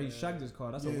 Addiction yeah, where he yeah. shagged his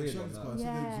car. That's yeah, a weird shagged one. his that. car. So the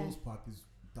Yeah. exhaust pipe is.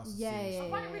 That's the Yeah, same. yeah, I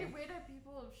find it yeah. really weird how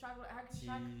people shag like how can you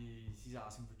shag Jeez, he's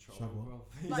asking for trouble, Shag what? bro.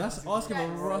 He's Like, asking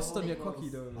yeah, for rust on your bro. cocky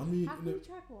though. I mean, How can you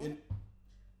track what? in-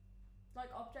 like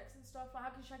objects and stuff. Like how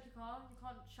can you shag your car? You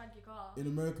can't shag your car. in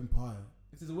American Pie,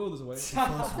 If there's a will, there's a way. the first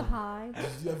What's the one. pie?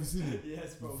 Have you seen it?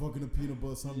 Yes, The bro. fucking a peanut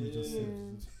butter sandwich just Yeah.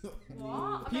 said.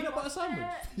 What? Peanut I've butter never sandwich?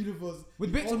 watched it. Peanut butter. With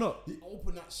he bits or op- not? He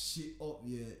opened that shit up,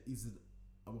 yeah. He said,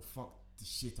 I'm gonna fuck the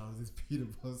shit out of this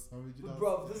peanut butter sandwich. you know? But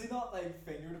bro, does he not like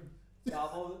finger the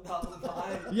apple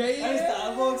pie? Yeah, yeah, As yeah.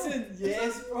 dad walks in,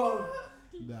 yes, bro.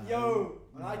 Nah, Yo,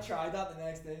 when nah. I tried that the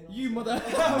next day. You mother.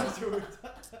 Dude.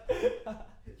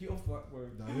 You're fuck, bro.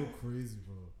 Nah, you're crazy,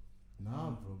 bro.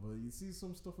 Nah, bro, but you see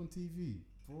some stuff on TV,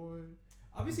 boy.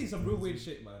 I've been seeing some real weird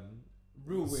shit, man.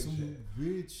 Real weird some shit.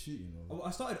 weird shit, you know. Oh, I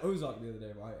started Ozark the other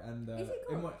day, right? And Is it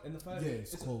in, good? in the first, Yeah,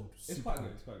 it's cold. It's super quite cold.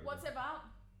 good. It's quite good. What's it about?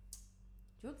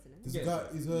 Drugs in it. This Yeah. guy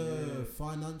is a Yeah.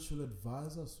 financial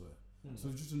advisor, I swear. Hmm. So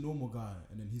he's just a normal guy,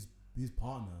 and then his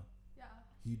partner, Yeah.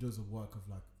 he does the work of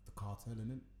like the cartel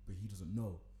in it, but he doesn't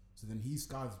know. So then he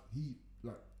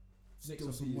like Nicks steals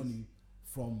some some peas. money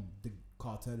from the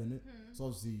cartel in it. Hmm. So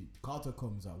obviously the cartel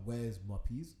comes like, where's my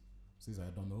peas? So he's like,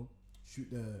 I don't know. Shoot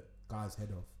the guy's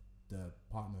head off, the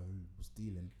partner who was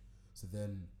stealing. So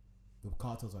then the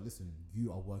cartel's like, listen,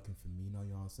 you are working for me now, you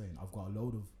know what I'm saying? I've got a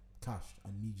load of cash, I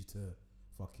need you to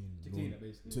fucking To clean it,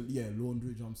 basically. launder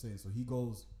it, you know what I'm saying? So he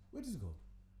goes, where does he go?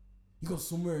 He goes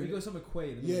somewhere. He goes somewhere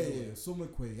quaint. Yeah, somewhere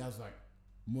quick. He has like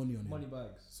money on money him.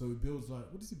 bags. So he builds like,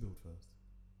 what does he build first?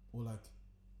 Or like,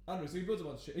 I don't know. So he builds a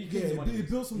bunch of shit. He Yeah, cleans the money. he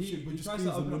builds some he, shit, but he just tries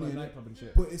cleans to the open up money a in it. nightclub and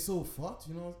shit. but it's so fucked,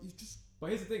 you know. It's just But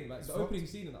here's the thing, like It's the fucked. opening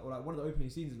scene in that, or like one of the opening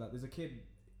scenes is like there's a kid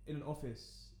in an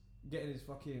office getting his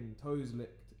fucking toes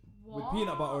licked with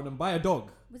peanut butter on them by a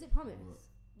dog. Was it Promise?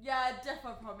 Yeah,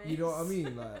 defo promise. You know what I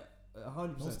mean? Like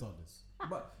 100%. don't start this.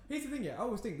 But here's the thing, yeah. I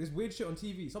always think there's weird shit on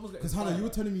TV. Someone's got. Because Hannah, you were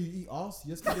inspired telling me you eat ass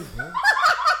yesterday, bro. by-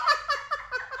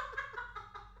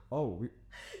 Oh, we,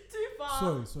 Too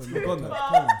far. sorry. We've gone no, there.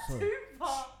 carry on, sorry. Too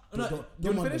far. no, Don't do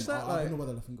you mind finish them. that? I Like, don't know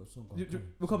whether I think of some.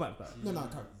 we'll come back to that. No,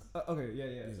 carry on. Okay, yeah.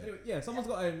 Yeah. So anyway, yeah, someone's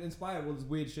got to inspire all this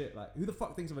weird shit. Like, who the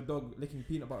fuck thinks of a dog licking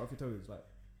peanut butter off your toes? Like,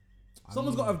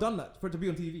 someone's got to have done that for it to be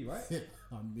on TV, right?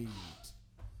 I mean,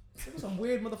 There's some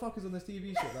weird motherfuckers on this TV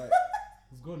shit. Like,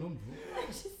 what's going on, bro?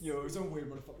 Yo, some weird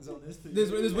motherfuckers on this thing.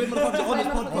 there's weird motherfuckers on this Weird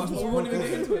podcast, but we won't even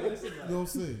get into it. Listen, You like, know what I'm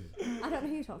saying? I don't know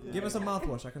who you're talking give about. us some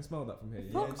mouthwash. I can smell that from here.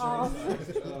 Fuck Yeah, off.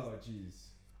 Oh, jeez.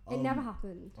 It never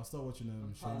happened. I started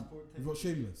watching Passport You've got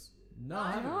Shameless, No,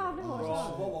 I haven't. No, I've never Oh,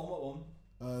 watched Bro, that. what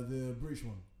one? the British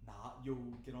one. Nah, yo,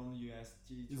 get on the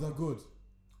USG. Is that good?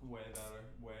 Way better,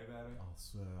 way better. I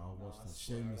swear, I'll watch Nah, I that.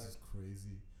 swear, Shameless like- is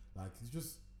crazy. Like, it's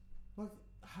just like,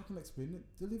 how can I explain it?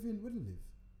 They live in where they live,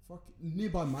 fuck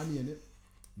nearby money in it.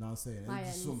 Now I'm saying, and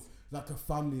just Mayans. some like a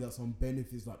family that's on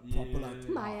benefits, like proper like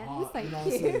Yeah. Mayans, heart, thank you know what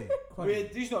I'm you. saying?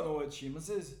 Wait, do you not know what Shameless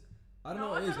is? I don't know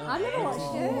what it is. No, no. I never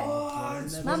watched it.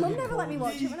 What? My mum never let me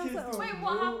watch it when I was These kids little. Wait, don't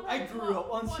what know. happened? I grew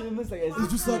up on What- Shameless. Like,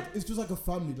 It's just like a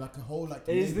family, like a whole like.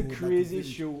 it is the neighborhood, like, a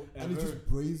craziest village. show ever. And it's just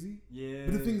brazy. Yeah.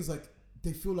 But the thing is, like,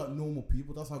 they feel like normal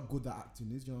people. That's how good the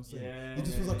acting is. You know what I'm saying? Yeah, It just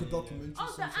yeah, feels like a yeah, documentary. Oh,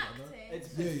 the some shit like acting. that.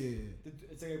 It's Yeah, yeah.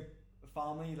 It's like a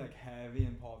family like heavy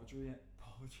in poverty.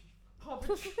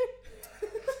 Poverty.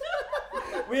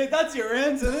 Wait, that's your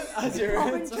end, isn't it? That's your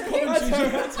end. Coventry.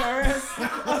 That's her end.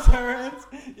 That's her end.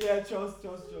 Yeah, trust.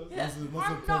 That's I'm a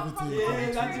not poverty. from Yeah,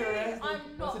 Coventry. that's your end.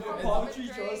 I'm not That's from a Poverty,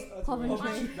 Coventry. trust. That's Coventry.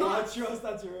 your end. No, trust.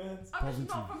 That's your end. I'm just Coventry.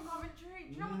 not from Coventry.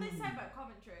 Do you know what they say about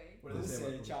Coventry? What does it say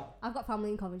about chap? I've got family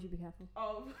in Coventry, be careful.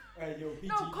 Oh. Yo, PG.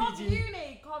 No, Cov PG.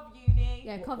 Uni. Cov Uni.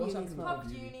 Yeah, What- Cov what's Uni's happening? fucked.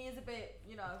 Cov Uni is a bit,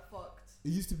 fucked. It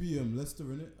used to be Leicester,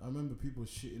 innit? I remember people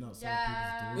shitting outside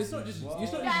Yeah. people's It's not doors. just. Wow.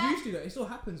 It's not Yeah. just used to that. It still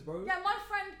happens, bro. Yeah, my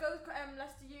friend goes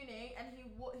Leicester Uni, and he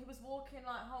was walking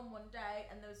like home one day,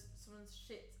 and there was someone's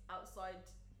shit outside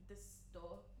this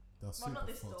store. That's Well, not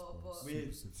super this fucked, door, bro. but-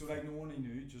 Wait, Super so like no one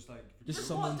knew, just like Just Just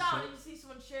someone's walk down shit. and you see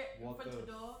someone's shit in what front the of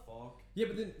the door. fuck? Yeah,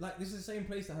 but then like this is the same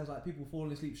place that has like people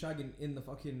falling asleep shagging in the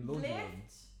fucking laundry room.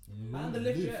 Lift. And the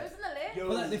lift, It yeah. was in the lift. Yo,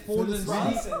 But like they fallen Phyllis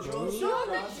Grand asleep. Ross. Central. Sure,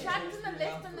 Grand they shagged in the Central,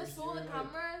 lift and they first saw the year,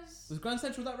 like- cameras. Was Grand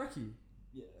Central that wrecky?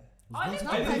 Yeah. I lived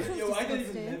Grand I Central's didn't, yo, I didn't even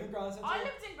disgusting. live in Grand Central. I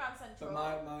lived in Grand Central.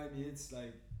 But my mates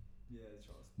like, yeah,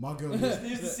 trust. My girl They lived,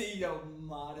 used to see yo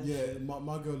mad as yeah, shit.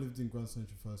 my girl lived in Grand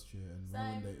Central first year, and Same.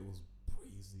 one day it was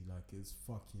crazy. Like it's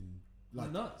fucking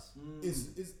like Nuts. Mm.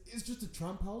 it's just a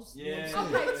tramp house. You know Yeah. what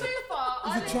I'm saying? Okay, too far. I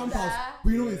It's a lived tramp there. house, but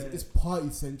you know Yeah. it's party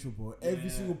central, bro. Every Yeah.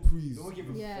 single priest, Don't give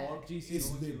a Yeah. fuck. GC. it's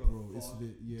Don't lit, give a bro. It's fuck.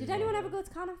 lit. Yeah. Did anyone ever go to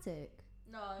Carnatic?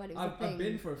 No. When it was a I've thing?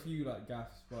 been for a few like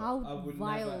gaffs, but How I would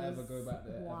vile never ever is- go back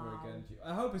there ever wow. again.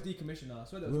 I hope it's decommissioned now. I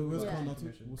swear that Where, was where's Yeah. Carnatic?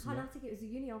 decommissioned. What's that? Carnatic, it was a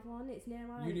uni of one. It's near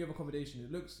my. Uni of accommodation.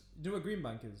 It looks. Do you know what Green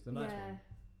Bank is? The nice yeah. one.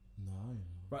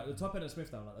 Nah, Right, the top end of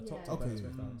Smithtown, like the top Yeah. top end of Okay.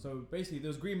 Smithtown. Mm. So basically,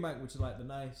 there's Green Bank, which is like the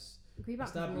nice, Greenback was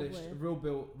established, lovely. real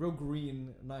built, real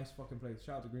green, nice fucking place.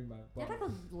 Shout out to Green Bank. They had But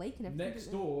like a lake and everything. next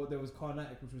didn't they? door, there was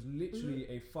Carnatic, which was literally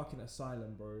a fucking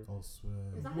asylum, bro. I swear.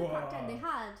 It was like a cracked end. They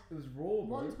had It was raw, bro.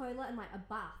 one toilet and like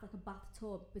a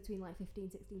bathtub between like 15,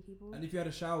 16 people. And if you had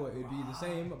a shower, it'd be the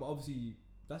same. But obviously,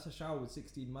 that's a shower with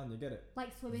 16 man. You get it.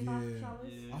 Like swimming bath Yeah.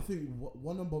 showers. Yeah. I think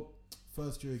one of my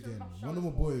first year So again. rough One of my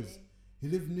showers boys. for you. He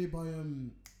lived nearby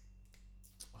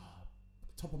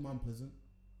top of Mount Pleasant.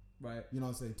 Right. You know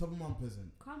what I'm saying? Top of Mount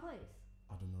Pleasant. Crown Place.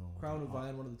 I don't know. Crown or I,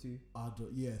 Vine, one of the two. I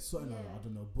don't. Yeah, something like that. Yeah. I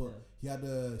don't know. But he had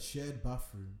a shared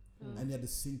bathroom Mm. and he had a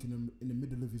sink in the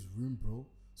middle of his room, bro.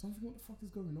 So I'm thinking, what the fuck is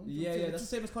going on? Yeah, yeah, that's the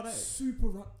same as Carnatic. super.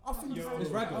 I think Yo, It's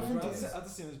raggle, I it's think raggle. it's, At the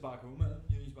same as back home, man.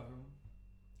 Uni's back home.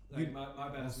 Like You- my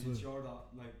best That's mates it. yard that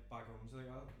like back home, so like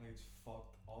that. Like it's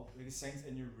fucked up. Like a saint's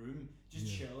in your room, just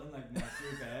Yeah. chilling like next to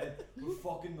your bed with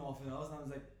fucking nothing else. And I was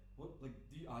like, what? Like,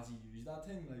 do you actually use that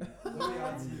thing? Like, what do you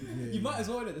actually use? Yeah. You might as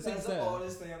well, innit? The That's same's the there.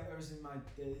 oddest thing I've ever seen in my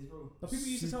days, bro. But people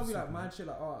used to tell me like Super mad shit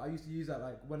like, oh, I used to use that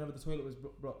like whenever the toilet was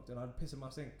blocked and I'd piss in my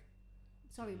sink.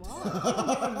 Sorry, what? Come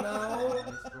on now.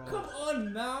 Jesus, bro. Come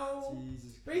on now.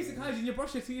 Jesus Basic Christ. hygiene, you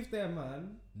brush your teeth there,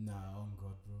 man. Nah, on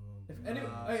God, bro. If Nah. any,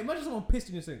 Nah. hey, imagine someone pissed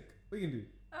in your sink. What you can do?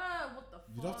 What the fuck?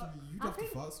 You'd have to I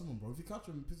fight think- someone, bro. If you catch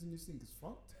him pissing in your sink, it's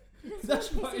fucked.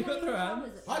 That's right, you got their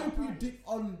hands. How you put your dick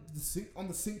on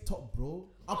the sink top, bro?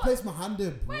 I place my hand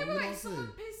there, bro. Wait, You know what wait, I'm someone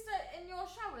saying? pissed it in your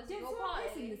showers at Did your someone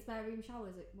piss in party? the spare room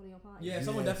showers at one of your parties? Yeah,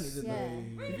 someone definitely did Yeah. that.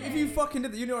 Really? If you fucking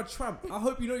did that, you know you're a tramp. I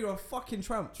hope you know you're a fucking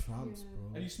tramp. Tramps, Yeah.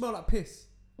 bro. And you smell like piss.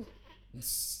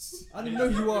 I didn't know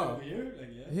That's you real are. weird, like,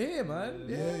 yeah. Here, man.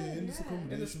 Yeah, Yeah. in this Yeah.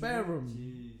 accommodation. In the spare bro. room.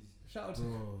 Jeez. Shout out to.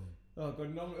 Bro. Oh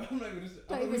god, no, I'm not even. I'm Don't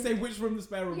not even even- say which room the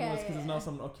spare room Yeah, was because there's yeah. now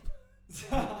someone occupied.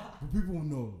 But people will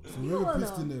know. So People whoever will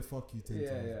pissed know. in there, fuck you 10 Yeah,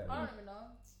 times. yeah. I don't even know.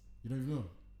 You don't even know?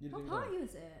 You didn't What even party know.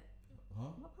 was it? Huh?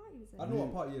 What party was it? I know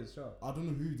what party is. Shut up. I don't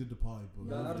know who did the party, but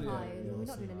No, I don't know. parties. Yeah, We're yeah,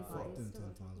 not doing any fuck parties. them Don't 10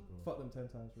 worry. times, bro. Fuck them 10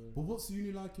 times, bro. But what's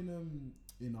uni like in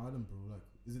Ireland, bro? Like,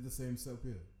 is it the same setup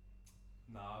here?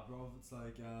 Nah, bro, it's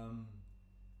like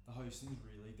the housing's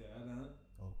really dead, innit?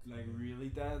 Okay. Like really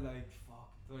dead, like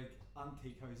fuck, they're like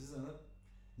antique houses, innit?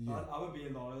 Yeah. I would be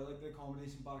a lot of like the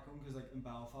accommodation back home because like in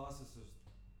Belfast it's just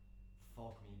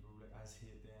fuck me, bro. Like I just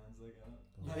hate the ends, like Oh,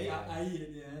 like, yeah. I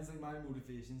hate the ends. Like my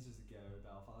motivation is just to get out of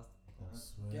Belfast. I innit?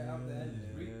 swear. Get out there.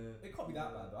 Yeah. It can't be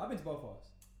that bad though. I've been to Belfast.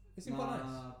 It seemed quite nice.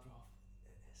 Nah, bro,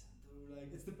 it isn't though. Like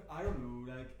it's the I don't know.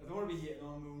 Like I don't want to be hating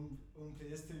on my own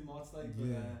place too much. Like,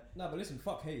 Yeah. No, but listen,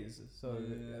 fuck Hayes. So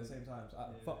Yeah. at the same time, Yeah.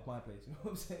 fuck my place. You know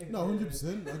what I'm saying? No,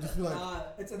 100%. I just feel like.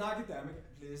 It's an academic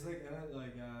place, like innit?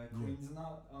 Like Queens and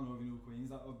that. I don't know if you know Queens.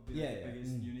 That would be Yeah, like, yeah. the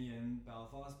biggest Mm. uni in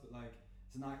Belfast, but like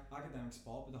it's an academic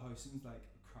spot, but the housing's like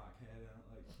a crackhead, innit?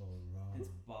 Like Alright. it's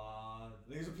bad. Like,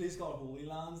 there's a place called Holy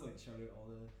Lands. Like shout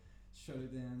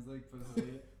out the ends. Like for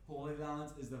the Holy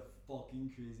Lands is the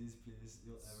fucking craziest place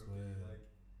you'll ever be. Swear. Like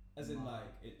As in, Mad.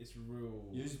 like, it's real.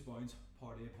 you just bounce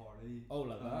party to party. Oh,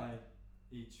 like and, that? Like,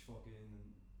 each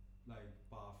fucking like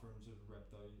bathrooms are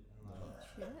ripped out and like.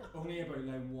 Shit. Only about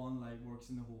like one like works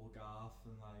in the whole gaff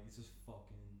and like it's just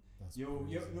fucking That's yo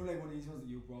crazy. know like one of these ones that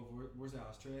you brought where's the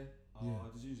ashtray? Oh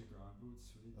Yeah. just use a ground boot,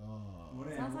 sweet. Ah. One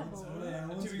of Sounds them like ones, ball. one of them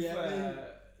To ones be get me.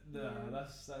 fair, nah, Yeah.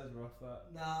 that is rough. That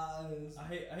Nah it's, I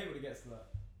hate when it gets to that.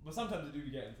 But sometimes I do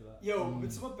get into that. yo Mm.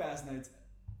 it's some of the best nights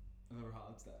I've ever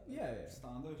had that Yeah, yeah.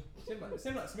 standard.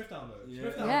 Same like Smithtown though. Yeah.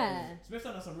 Smithtown, Yeah.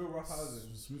 Smithtown has some real rough houses.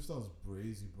 Smithtown's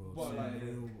brazy, bro. But, Some like,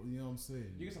 real, you know what I'm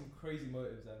saying? You get some crazy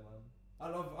motives there, man. I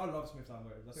love Smithtown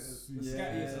motives. I think the Yeah,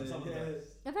 scattiest and some of the yeah.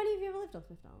 best. Have any of you ever lived on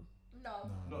Smithtown? No.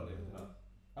 Nah, Not lived, nah. no.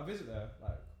 I visit there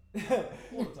like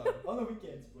all the time. On the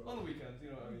weekends, bro. On the weekends, you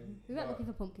know what I mean. We went But- looking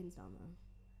for pumpkins down there.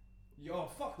 Yo,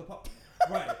 fuck the pump.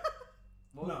 Right.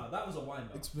 What? Nah, that was a wind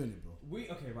up. Explain it, bro.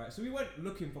 Okay, right. So we went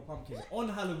looking for pumpkins on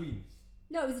Halloween.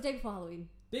 No, it was the day before Halloween.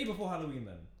 Day before Halloween,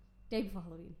 then. Day before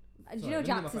Halloween. And Sorry, do you know let me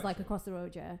get my Jack's is like facts across the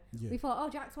road, yeah? Yeah. We thought, oh,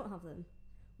 Jack's won't have them.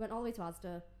 Went all the way to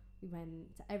Asda. We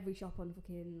went to every shop on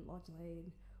fucking Lodge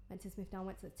Lane. Went to Smithtown,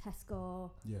 went to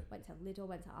Tesco, Yeah. went to Lidl,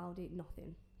 went to Aldi,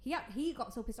 nothing. He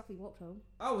got so pissed off he walked home.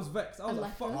 I was vexed. I was And like,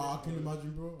 left fuck. them. Ah, I can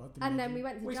imagine, bro. I can And then imagine. we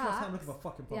went to Waste my time Jack's. looking for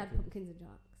fucking They had pumpkin. pumpkins and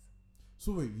Jack's.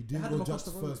 So wait, you had didn't them go across Jack's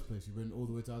the road. first place. You went all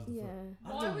the way to Asda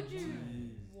Yeah. Why would you?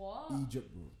 Jeez. What?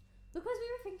 Egypt, bro. Because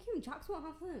we were thinking Jack's won't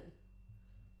have them.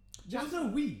 There's no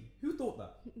we. Who thought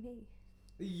that? Me.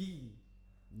 Yee.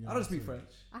 You know I what don't speak I'm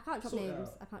French. I can't drop Sort it names.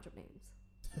 out. I can't drop names.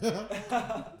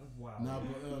 saying? Wow. Nah,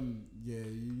 but yeah,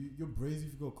 you're brazy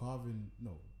if you go carving.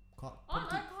 No, I pumpkin,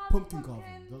 can't pumpkin carving.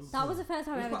 pumpkins. That was the first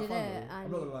time I It ever was did quite fun, it. though. I'm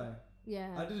And not gonna lie.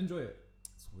 yeah. I did enjoy it.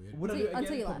 It's weird. Would I do it until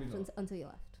again? you Probably left. not. Until you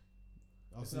left.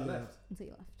 I'll see Until I you left. Until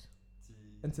you left.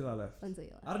 Jeez. Until I left. Until you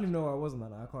left. I don't even know where I was in that.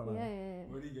 Night. I can't Yeah, lie. yeah,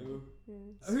 Where'd he go? yeah.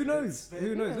 Who knows? Spit.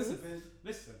 Who knows? Yeah. Listen,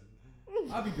 listen.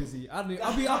 I'll be busy. I'll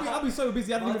be so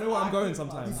busy. I don't even know where I'm going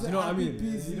sometimes. He You know what I said, "I'll be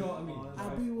mean? busy." You know what I mean? I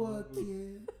be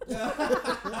working.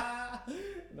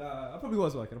 Nah, I probably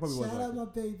was working. I probably was Shout out working. my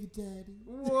baby daddy.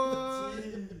 What?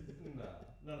 Nah,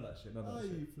 none of that shit. None of How that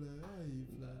you shit. play? How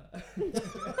you play?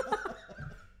 Nah.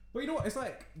 But you know what? It's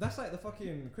like that's like the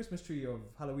fucking Christmas tree of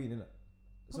Halloween, isn't it?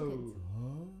 So Pumpkins.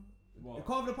 Huh?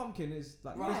 carving a pumpkin is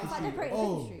like Right. Yeah, it's Christmas like tree. decorating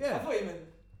Oh. Christmas tree. Yeah. I thought you meant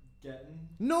getting.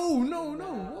 No. Nah,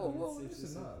 Whoa. it's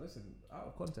just Listen, a- listen. Out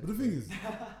of context. But the thing is,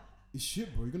 it's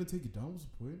shit, bro. You're gonna take it down. What's the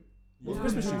point? What's Yeah.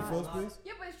 Christmas in tree? the first place?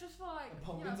 Yeah, but it's just for like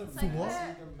Pumpkins you are know, For saying what?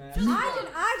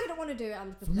 that- I didn't want to do it.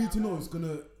 I'm For me to know, it's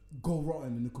gonna go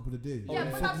rotten in a couple of days. Yeah, Are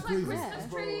you but fucking that's like crazy? Christmas Yeah.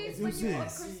 trees Bro, when it's you put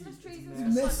messy. Christmas trees and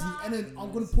It's stuff messy, like and that. then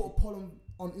I'm gonna put a poll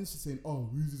on Insta saying, "Oh,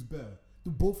 whose is better?"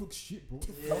 They both look shit, bro.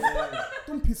 Yeah,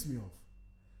 Don't piss me off.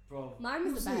 bro.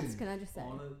 Mine was the Who's best. in? Can I just say?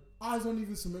 On it. Eyes aren't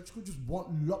even symmetrical, just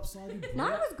one lopsided, bro.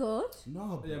 Mine was good.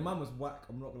 Nah, bro. Yeah, mine was whack.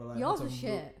 I'm not gonna lie. Yours That's was a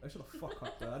real- shit. I should have fuck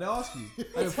up there. I didn't ask you.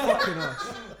 I didn't fucking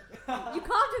ask. You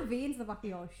carved a V into the back of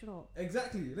yours. Shut up.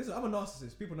 Exactly. Listen, I'm a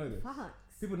narcissist. People know this.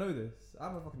 Facts. People know this.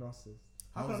 I'm a fucking narcissist.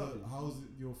 How can I not be? How's it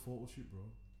your photo shoot, bro?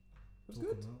 was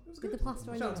Talking good. about. It was With good. the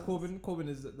plaster on Shout your out to nose. Corbin. Corbin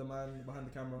is the man behind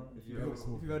the camera. If Yeah,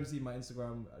 you've only seen my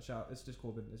Instagram, shout. It's just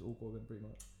Corbin. It's all Corbin, pretty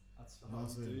much. That's No, how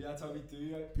that's we it. do. That's how we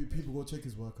do. Right? People go check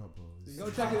his workout, bro. So you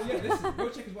go check it. Yeah, listen. Go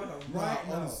check his workout Nah, right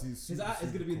now. honestly, His super, at is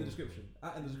super gonna be in the cool, description.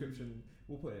 At in the description.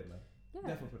 We'll put it in there. Yeah.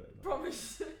 Definitely put it in there.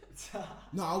 Promise.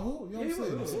 No, I will. You know Yeah, what you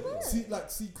I'm will, saying? you will.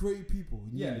 See creative people.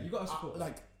 Yeah, know? you gotta support.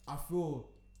 I feel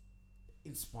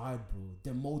inspired, bro.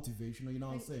 They're motivational. You know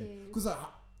what I'm Thank saying? you. Because I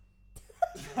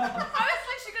was literally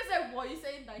gonna say, what are you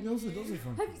saying? Thank you know what I'm you. saying? Those are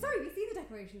fun. Have you, sorry, you see the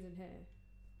decorations in here?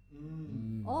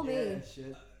 Mm. All Yeah, me.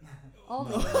 shit. All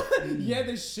me. Yeah,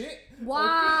 this shit.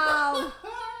 Wow.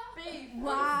 Beef.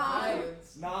 Wow.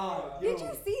 Silence. Nah. Did you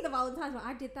see the Valentine's one?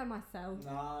 I did that myself.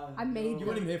 Nah. I made You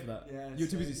weren't even here for that. Yeah. You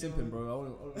were too busy sick, simping,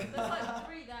 bro. There's like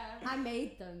 3 there. I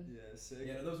made them. Yeah, sick.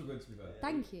 Yeah, those were good to be fair.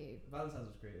 Thank you. Valentine's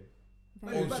was creative.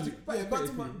 Very Hey, much. back to- shit. Yeah, back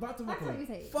to my That's what point. you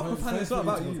say. Fuck Thanks- off, Hannah, thanks it's not for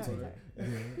about you. interrupting.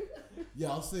 Sorry,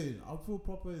 Yeah, I was saying, I feel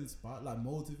proper inspired, like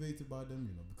motivated by them,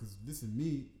 you know, because listen,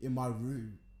 me in my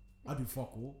room, I do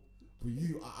fuck all, but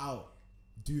you are out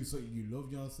doing something you love,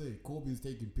 you know what I'm saying? Corbin's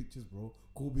taking pictures, bro.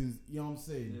 Corbin's, you know what I'm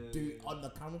saying? Yeah, doing yeah. on the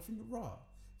camera from the raw.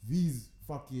 V's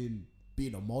fucking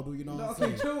being a model, you know No, what I'm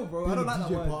okay, saying? chill, bro. Being I don't a like that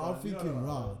DJ, word. but I'm man. You know thinking, that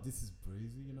raw, word. this is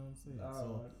crazy, you know what I'm saying? Nah, So,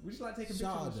 man. We just like taking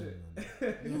shout out pictures them, and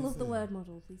shit. man. You love the word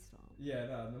model, please stop. Yeah,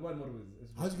 no, the word model is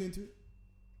How'd you get into it?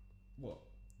 what?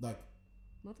 Like,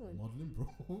 Modeling. modeling, bro.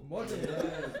 Model.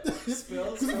 Yeah.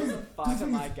 Spills Cause the fuck of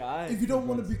my guy. If you don't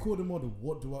want to be called a model,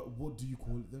 what do you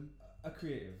call it then? A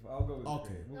creative. I'll go with Okay.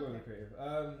 creative. We'll go with creative.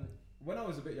 When I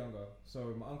was a bit younger,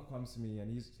 so my uncle comes to me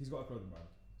and he's got a clothing brand.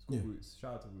 It's called Yeah. Woots.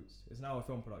 Shout out to Woots. It's now a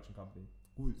film production company.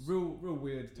 Woods. Real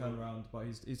weird turnaround, but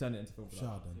he's turned it into film production.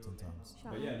 Shout out them 10 times.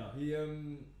 Shout But yeah, no,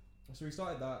 so he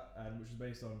started that, and which was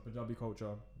based on Punjabi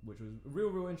culture, which was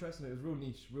real interesting. It was real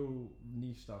niche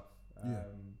stuff. Yeah.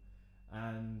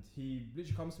 And he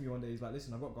literally comes to me one day. He's like,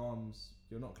 "Listen, I've got garms.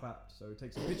 You're not clapped, so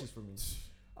take some pictures from me."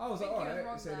 I was like, Think you was "Alright,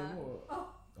 wrong say no there. more." Ah.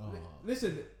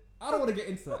 Listen, I don't want to get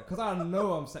into that because I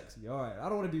know I'm sexy. Alright, I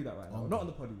don't want to do that right now. Okay. Not on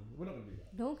the poddy. We're not gonna do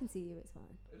that. No one can see you, it's fine.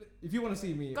 If you want to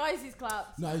see me, Guys, he's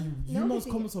clapped. Nah, you No, man's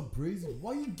because comments are brazy.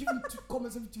 Why are you giving 2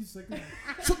 comments every 2 seconds?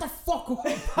 Shut the fuck up,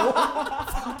 bro.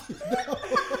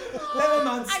 Let a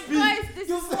man And speak. guys, this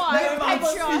is why Let a man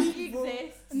patriarchy speak, bro.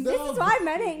 exists. And No, this is why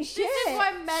men ain't shit. This is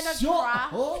why men are Shut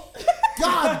trash. up.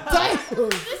 God damn.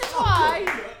 This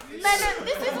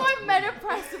is why men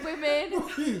oppress women.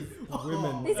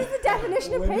 women. This is the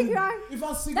definition of Women- patriarchy. If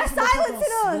I see They're this, I'm gonna silencing us.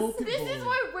 smoke it, This bro. is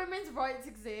why women's rights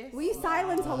exist. Were you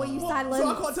silent or were you So I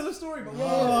silent? can't tell a story, but Yeah.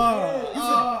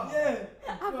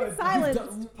 I've been You've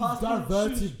silenced. Passport,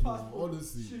 diverted, shush, bro. passport,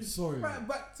 Honestly, shush. sorry. Right,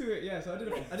 back to it. Yeah, so I did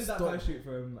that Stop. first shoot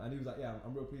for him, and he was like, "Yeah,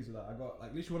 I'm real pleased with that." I got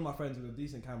like literally one of my friends with a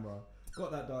decent camera,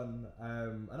 got that done,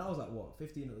 and I was like, what,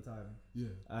 15 at the time, Yeah.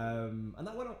 and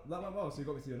that went well. So he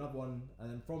got me to do another one, and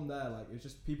then from there, like it's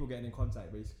just people getting in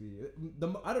contact basically.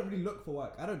 I don't really look for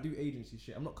work. I don't do agency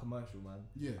shit. I'm not commercial, man.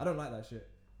 Yeah. I don't like that shit.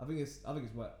 I think it's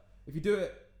wet. If you do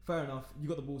it, fair enough. You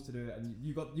got the balls to do it, and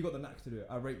you got the knack to do it.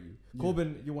 I rate you, Yeah.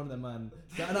 Corbin. You're one of them, man.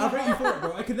 And I rate you for it,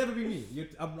 bro. It could never be me.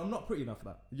 I'm not pretty enough for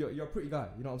that. You're a pretty guy.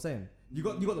 You know what I'm saying? You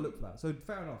got the look for that. So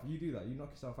fair enough. You do that. You knock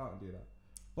yourself out and do that.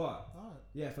 But Alright.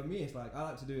 yeah, for me, it's like I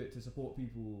like to do it to support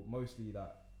people mostly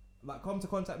that like come to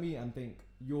contact me and think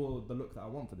you're the look that I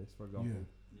want for this, for example.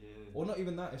 Yeah. Or not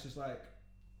even that. It's just like,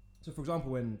 so for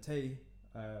example, when Tay,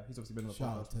 he's obviously been on the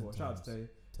Shout out podcast before. 10 Shout out to times.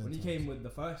 Tay. When he came with the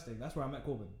first thing, that's where I met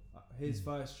Corbin. His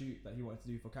first shoot that he wanted to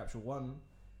do for Capsule One,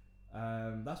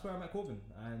 that's where I met Corbin.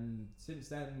 And since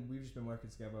then, we've just been working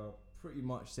together pretty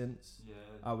much since. Yeah.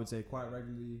 I would say quite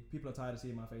regularly. People are tired of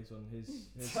seeing my face on his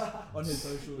on his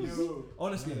socials. Yo,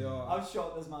 Honestly, they are. I've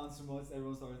shot this man so much,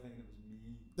 everyone started thinking it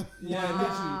was me. Yeah, Wow.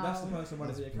 literally, that's the person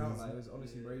running the That's account. crazy. Like, it was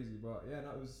honestly Yeah. crazy, but yeah,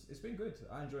 no, it's been good.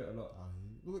 I enjoy it a lot.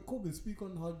 Look, Corbin, speak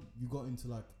on how you got into,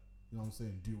 like, you know what I'm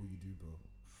saying, do what you do, bro.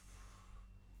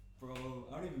 Bro,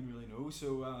 I don't even really know.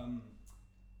 So,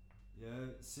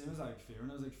 yeah, same as like Fearon,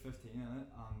 I was like 15 in it,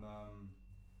 and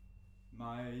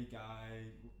my guy,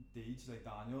 Deej, like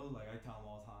Daniel, like I tell him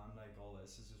all the time, like all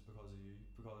this is just because of you,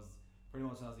 because pretty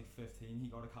much when I was like 15, he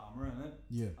got a camera in it,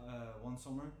 Yeah. one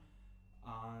summer,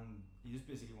 and he just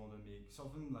basically wanted to make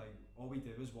something. Like all we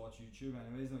did was watch YouTube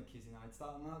anyways, like Casey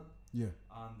Neistat and that, Yeah.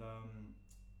 and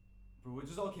bro, it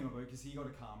just all came about because he got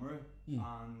a camera Mm.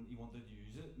 and he wanted to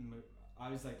use it, and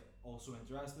I was like also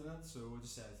interested in it, so I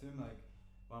just said to him like,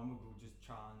 why don't we go just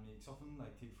try and make something,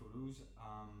 like take photos.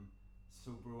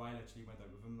 So bro, I literally went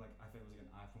out with him, like I think it was like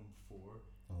an iPhone 4,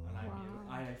 Oh, and I Wow. made it,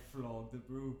 I flogged it,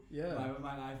 bro. Yeah. With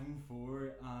my iPhone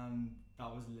 4, and that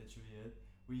was literally it.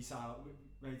 We saw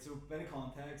right. So bit of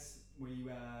context, we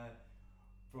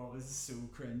Bro, this is so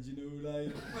cringe, you know,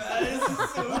 like. This is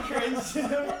so cringe, you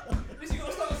know. Listen, you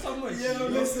gotta start somewhere. Yeah, G.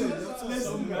 listen, that's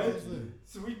listen, what right? listen.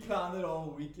 So we planned it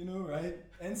all week, you know, right?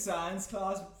 In science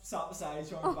class, sat beside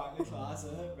each other back in class,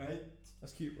 right?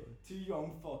 That's cute, bro. Two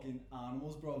young fucking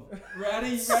animals, bro.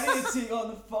 Ready to take on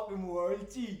the fucking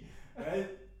world, G. Right?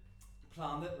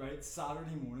 Planned it, right?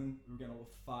 Saturday morning, we were getting up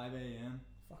at 5 a.m.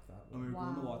 Fuck that, and bro. we were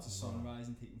going to Wow. watch the sunrise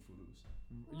and taking photos.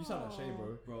 You sound like Shay,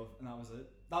 bro. Bro, and that was it.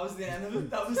 That was the end of it.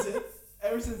 That was it.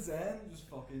 Ever since then, just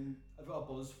fucking, I've got a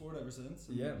buzz for it ever since.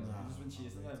 and Yeah, I've man. just been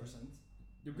chasing it ever since.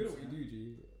 You're good at what you do,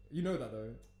 G. You know that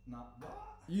though. Nah,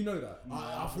 You know that.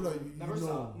 I feel like you never,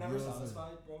 know. never you know what I'm saying?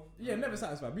 satisfied, bro. Yeah, never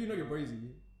satisfied. But you know you're brazy.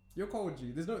 You're cold,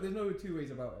 G. There's no two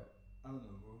ways about it. I don't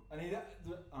know, bro. I need that.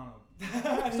 I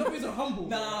don't know. Some ways are humble.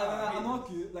 Nah, bro. I I'm hate not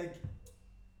this. good. Like,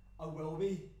 I will be.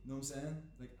 You know what I'm saying?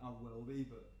 Like, I will be,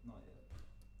 but not yet.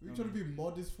 We're trying to be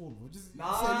modest for, bro. Just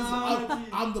Nah, say, listen,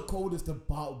 G. I'm the coldest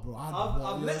about, bro.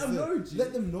 I've let them know, G.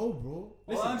 Let them know, bro. All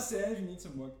Listen. I'm saying, if you need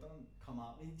some work done, come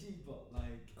at me, G. But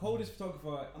like, Coldest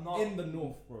photographer I'm not- in the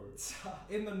north, bro.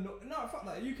 In the north. No, fuck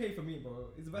that. UK for me, bro.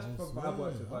 He's the best photographer I've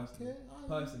worked with personally.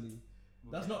 Personally.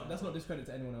 That's not discredit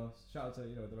to anyone else. Shout out to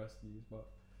the rest of you, but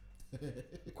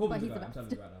Corbin's he's the the guy. I'm best.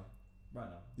 telling you right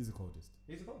now. He's the coldest.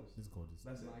 He's the coldest. He's the coldest.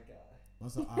 That's it. My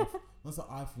guy. That's an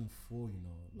iPhone 4, you know.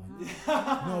 Like, Yeah. you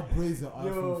know how brazy an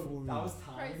iPhone 4 Yo, is. that was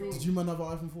time. Crazy. Did you man have an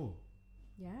iPhone 4?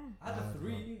 Yeah. I had a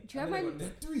 3. Do you and then remember it got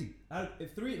nicked. 3. I had a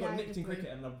 3 Yeah, got I nicked had in a 3.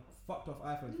 cricket and I've fucked off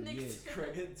iPhone for Nicked. years.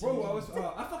 Cricket.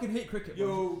 Bro, I fucking hate cricket. Bro.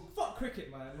 Yo, Fuck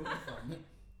cricket, man. What the fuck?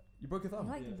 You broke your You're thumb.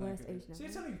 like Yeah, the worst thank you. Asian See,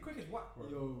 you're ever. telling me cricket's whack, bro.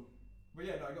 yo. But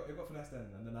yeah, no, it got finessed then,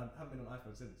 and then I haven't been on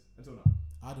iPhone since until now.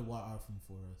 I had a white iPhone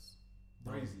 4S.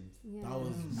 That was- Crazy. Yeah. That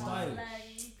was Mm. my,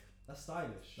 Stylish. That's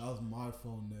stylish. that was my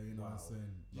phone there, you know what I'm Wow. saying?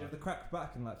 Did you have Like, the cracked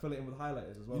back and like fill it in with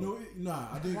highlighters as well? you know,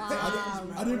 nah, I didn't. Wow.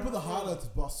 I didn't put the highlights,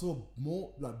 but I saw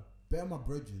more like better my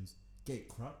brethrens get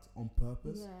cracked on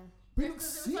purpose. Yeah. But it looks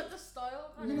Because it was sick. like the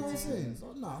style kind You know of what I'm thing. saying?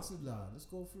 So nah, I said, nah, let's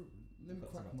go through. Let me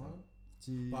That's crack about mine.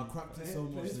 Gee. But I cracked it Play- so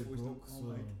play much his it voice broke. though. Oh So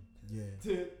my yeah.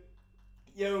 Dude.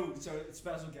 Yo, sorry,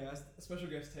 special guest. Special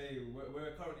guest Tay,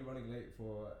 we're currently running late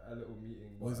for a little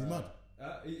meeting. Oh, is he mad?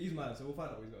 He's mad, so we'll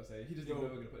find out what he's got to say. He doesn't even Yo, know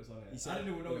we're going to put this on he here. said- I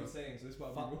didn't even know what yo, he's saying, so this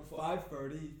might be real fun.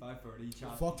 5:30.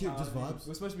 Chat. Fuck it, chat just with me. vibes.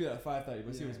 We're supposed to be at 5:30,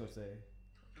 but see what he's Yeah. got to say.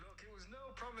 Look, it was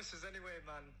no promises anyway,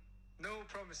 man. No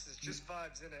promises, just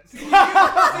vibes, innit?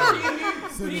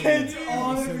 Send him Kids on.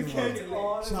 on it, Send the him kids on.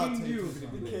 on Shout it. to you.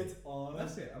 him. The kids on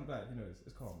That's it. it, I'm glad. He knows.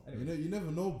 It's calm. You Anyway. know, you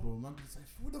never know, bro. Man, it's like,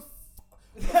 who the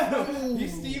fuck?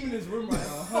 He's steaming his room right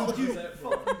now. 100%, bro.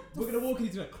 We're going to walk in,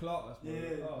 he's going to clout us, bro.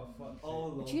 Yeah. Oh, fuck.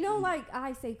 Oh, Do you know, like,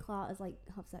 I say Clark as, like,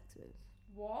 have sex with?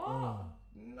 What? Oh.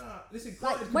 Nah, listen,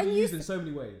 Like, clout when can be you used in so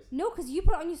many ways. No, because you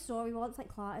put it on your story once, like,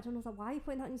 Clark. And I was like, why are you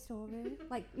putting that on your story?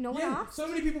 Like, no one Yeah, asked. so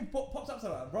many people popped up to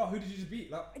like, bro, who did you just beat?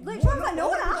 Like, Literally, what? I was like, no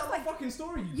one why put asked, that on like, the fucking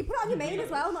story. You put it on your main weirdo. as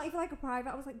well, not even, like, a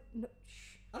private. I was like, no, shh.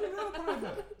 I don't know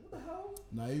private. What the hell?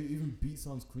 Nah, even beat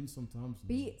sounds cringe sometimes. man.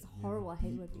 Beat's horrible, I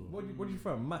hate beat, word bro. beat. What do you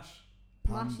prefer? Mash?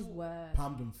 Mash Pam, is worse.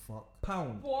 Pam them fuck.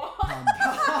 Pound? What? Pam.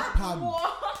 Pam.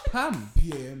 What? Pam?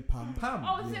 P-A-M, Pam. Pam?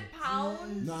 Oh, is Yeah. it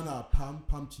pound? Nah,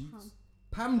 Pam cheeks. Pam.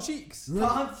 Pam cheeks? Really?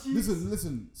 Pam cheeks.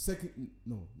 Listen, not second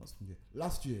year.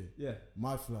 Last year, Yeah.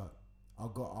 my flat,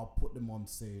 I'll put them on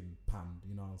saying Pam,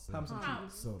 you know what I'm saying? Pam some Pound.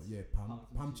 cheeks. So, yeah,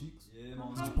 Pam cheeks. Yeah,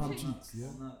 Pam man. Pam cheeks. cheeks, yeah.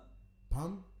 On that.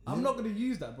 Pam? I'm yeah. not gonna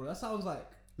use that, bro. That sounds like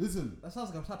Listen, a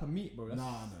type of meat, bro. That's,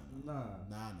 nah.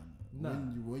 Nah.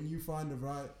 When you find the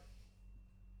right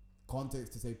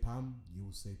context to say Pam, you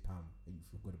will say Pam, and you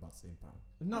feel good about saying Pam.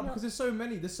 No, because there's so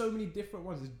many different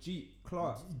ones. There's Jeet,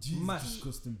 Clark, G is Mash.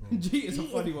 disgusting, bro. Jeet is a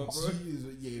funny one, bro. G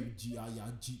is G.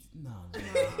 Nah.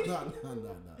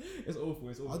 It's awful.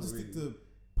 It's awful. I'll just really. stick to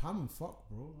Pam and fuck,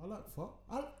 bro. I like fuck.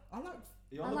 I like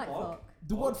You I on the like fuck? fuck.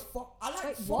 the word fuck. I like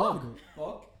Wait, fuck. what?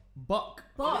 Fuck. Buck.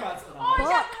 But That's an Oh, Irish-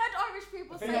 yeah, Buck. I've heard Irish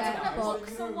people I say think Yeah, it's that's gonna an book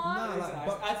Irish- someone. Nah, It's like, an Irish-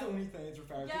 buck- that's the only thing it's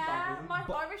referred to Yeah, back home. my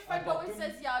Buck- Irish friend bucked always him.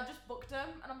 says, yeah, I just booked him.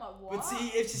 And I'm like, what? But see,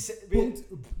 if she said, Booked-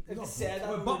 if not you said that,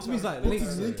 Well, would bucks be means like- like Booked link.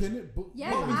 is link in it. Book.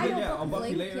 yeah, Buck but me I later, don't yeah, book I'll the buck you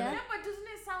link, later, yeah. Yeah, but doesn't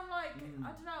it sound like, Mm.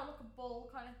 I don't know, like a bull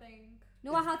kind of thing?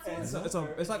 No, I had It's-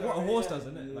 someone. It's like what a horse does,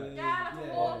 isn't it? Like, Yeah, like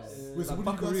a horse. Wait, so like what do you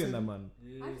buckaroo guys in say? them, man.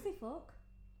 Yeah. I just say fuck.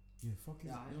 Yeah, fuck is.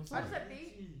 Yeah, you know what I I'm just saying? said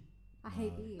beat. I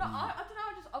hate being. No, I don't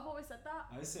know, I've always said that.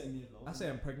 I say me love. I say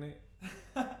I'm pregnant.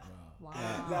 Wow. Wow.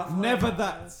 Yeah. Never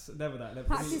that. Never that. Never.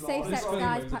 Practice This is safe all- sex, this is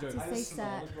guys. all- Practice I safe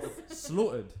sex.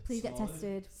 Slaughtered. Please get Slaughtered.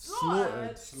 tested.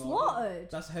 Slaughtered.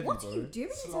 Slaughtered. That's heavy, What bro. are you doing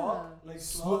to her? Slot, like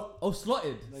slot, Oh,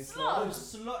 slotted. like Slot. slot.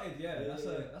 Slotted. Yeah, Yeah, that's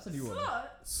yeah. a new one.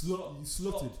 Slut? You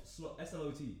slotted. Slot.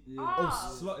 S-L-O-T. Yeah.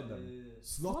 Ah. Slotted them.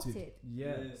 Slotted. Slotted. Yeah.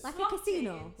 Yeah. Like Slotted. a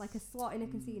casino. Like a slot in a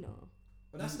casino.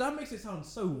 But that makes it sound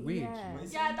so weird. Yeah.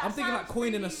 Yeah, that I'm thinking like sounds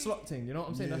coining a really- slot thing. You know what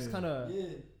I'm saying? That's Yeah. kind of. Yeah.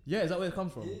 Yeah, is that where it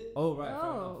comes from? Yeah. Oh right,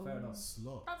 Oh. fair enough.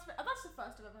 Slot. That's the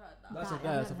first I've ever heard that. That's That, yeah,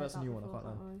 I've that's the never first heard new that one. I before,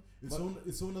 can't can't lie. lie.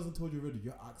 If someone hasn't told you already,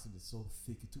 your accent is so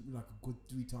thick. It took me like a good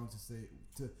 3 times to say it,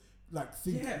 to like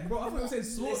think. Yeah, bro. I thought you were saying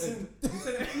slaughtered. You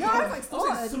said it. No, I was like, I said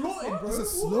slaughtered. slaughtered, bro. It's a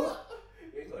slot.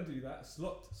 You ain't gotta do that.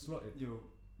 Slotted. Yo,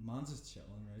 man's just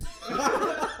chilling, right?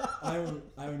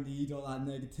 I don't need all that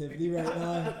negativity right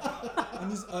now.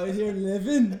 I'm just out here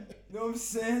living. You know what I'm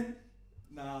saying?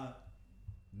 Nah,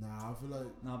 Nah, I feel like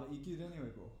but you good anyway,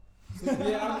 bro.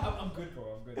 Yeah, I'm good,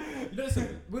 bro. I'm good. You know,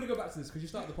 listen, we're gonna go back to this because you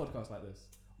started the podcast like this.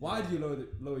 Why do you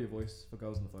lower your voice for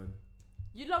girls on the phone?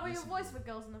 You lower your voice for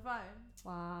girls on the phone.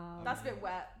 Wow. That's a bit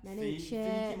wet. Men Fee ain't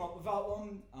shit. came up with that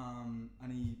one,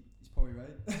 and he's probably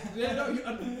right. Yeah, no.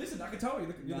 Listen, I can tell you're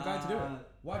the guy to do it.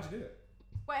 Why'd you do it?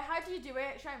 Wait, how do you do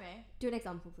it? Show me. Do an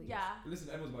example, please. Yeah. Listen,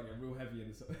 everyone's about to get real heavy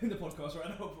in the podcast right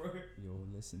now, bro. Yo,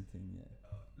 listen to me.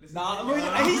 Listen, Nah,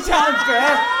 he can't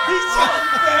bear.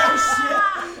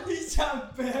 He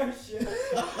can't bear shit.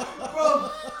 Bro.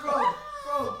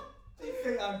 Do you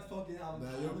think I'm fucking having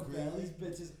Nah, you're to bear crazy.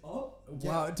 these bitches up?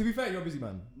 Wow. To be fair, you're a busy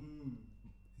man.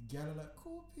 gal are like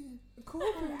Corbin.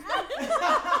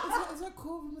 Is that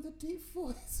Corbin with a deep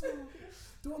voice?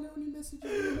 Don't only message you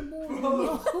in the morning.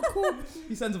 No, Corbin.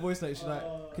 He sends a voice note. She's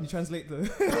like, "Can you translate the?"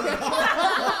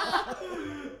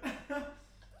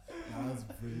 That's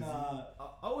crazy. Nah.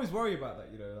 I always worry about that.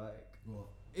 You know, like What?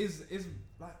 is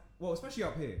like especially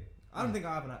up here. I don't think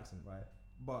I have an accent, right?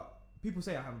 But people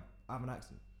say I have an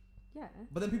accent. Yeah.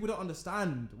 But then people don't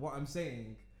understand what I'm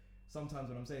saying sometimes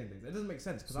when I'm saying things. It doesn't make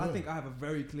sense because I So- think I have a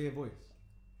very clear voice.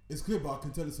 It's clear, but I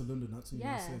can tell it's a London accent. Yeah.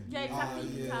 You know what I'm saying? Yeah, exactly.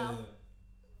 You can tell.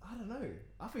 I don't know.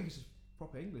 I think it's just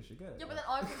proper English. You get it? Yeah, but then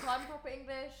I think I'm proper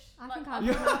English. I Like, think I'm.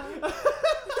 Yeah.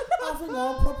 I think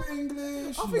I'm proper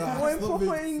English. I think Nah, I'm that's not proper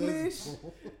making English. sense,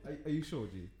 bro. Are you sure,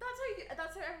 G?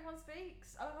 That's how everyone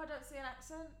speaks. I don't see an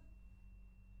accent.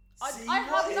 See,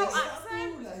 I what have no is that,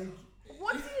 accent. bro? Like,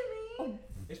 What do you mean?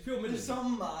 It's pure there's million.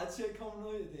 some mad shit coming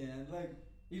out at the end. Like,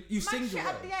 You sing Mad your shit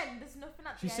at the words. end. There's nothing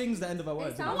at She the end. sings the end of her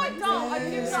words. It No, sounds I like don't. I do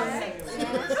Yeah. not Yeah. sing.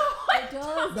 Yes. It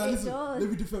does. Now It listen, does. let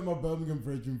me defend my Birmingham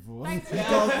brethren for. You Thank can't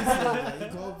you. be saying that.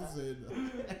 You can't be saying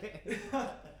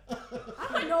that.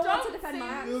 I don't know what to defend my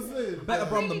You know accent. what I'm saying? Better I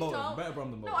Brom really than Bolton. don't. Better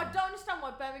Brom than No, Bolton. I don't understand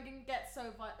why Birmingham gets so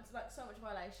much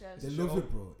violation. They love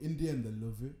it, bro. In the end, they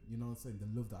love it. You know what I'm saying? They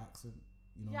love the accent.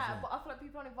 You know Yeah, what but I feel like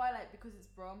people only violate because it's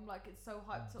Brum. Like it's so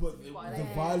hyped up But to be they violated.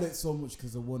 violate so much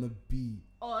because they want to be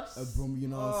Us. a Brum, you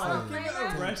know what I I'm don't saying? blame them.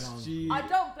 Give it a rest, G. I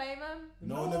don't blame them.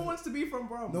 No No one one ever- wants to be from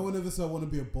Brom. No one ever said I want to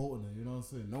be a Boltoner, you know what I'm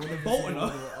saying? No one ever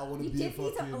Boltoner? said I want to You be a did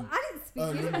need to. fucking... Oh, I didn't speak. Oh,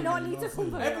 You no, did no, not no, need no, to no,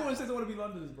 convert. Everyone says they want to be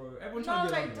Londoners, bro. Everyone's No, trying to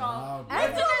be they Londoners. don't. Nah, bro.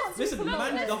 Everyone. Listen, No,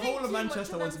 man, they the think whole of too much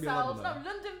Manchester of wants to be a themselves. Londoner. No,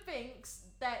 London thinks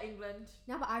they're England.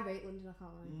 No, but I rate London. I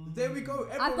can't lie. There we go.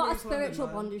 I've got a rates London, spiritual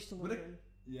man. bondage to With a- London.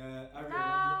 yeah, I really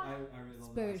Nah. love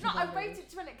Spiritual. No, I Bondage. rate it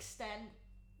to an extent.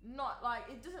 Not like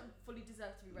it doesn't fully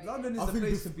deserve to be rated. London is I the think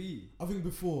place bef- to be. I think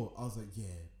before, I was like, yeah,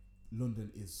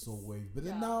 London is so wave. But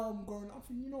then Yeah. now I'm growing up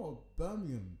and you know what?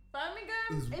 Birmingham,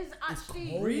 Birmingham is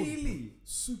actually. cold. Really?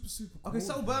 super Okay, cold,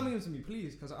 sell bro. Birmingham to me,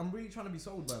 please, because I'm really trying to be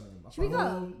sold Birmingham. Should we go?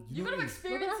 Bro, You know gotta what? experience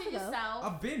We're it gonna have to go. yourself.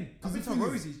 I've been the to thing is,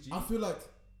 Rosie's, G.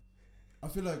 I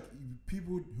feel like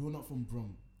people who are not from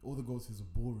Brum, all the girls are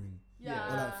boring.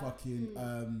 Yeah. Or like fucking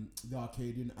the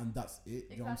Arcadian, and that's it.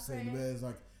 You know what I'm saying? Exactly. Whereas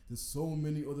like there's so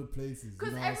many other places. Because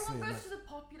you know what I'm everyone saying? goes to the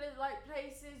popular like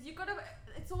places. You gotta.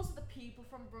 It's also the people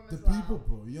from Brum The as well. people,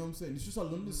 bro. You know what I'm saying? It's just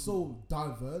like London's so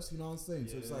diverse. You know what I'm saying?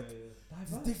 So it's like,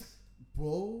 Diverse.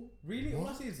 bro, Really? All I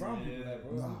What? see is brown people there,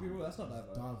 bro. Nah. I'm gonna be real, that's not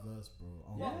diverse. diverse, bro.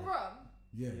 Oh, Yeah. What Brum?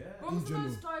 Yeah. Yeah. Brum's the general.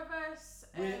 most diverse.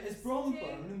 Wait, is Brom city.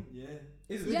 Birmingham? Yeah.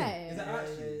 Is it? Yeah, Is that yeah,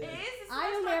 actually? yeah, It is. It's the I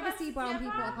most only ever diverse see city brown ever.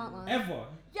 people. I can't lie. Ever?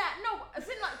 Yeah, no. As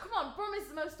in, like, come on, Brum is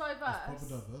the most diverse. It's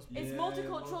proper diverse. It's Yeah,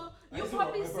 multicultural. well, I You'll used to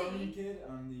probably work with a Birmingham see. kid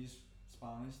and he's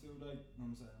Spanish too, like, you know what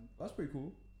I'm saying? That's pretty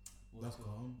cool. That's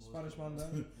calm. Spanish man there.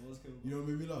 Was cool. You know what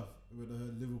made me laugh? When I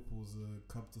heard Liverpool's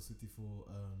capital city for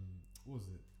what was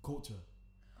it? Culture.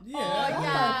 Yeah. Oh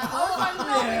yeah. Oh my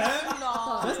god. Yeah. It's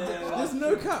not. Yeah. There's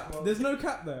no cap. There's no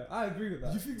cap there. I agree with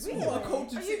that. You think so? Really? What a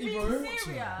cultured Are you city, being bro.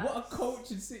 serious? What a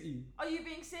cultured city. Are you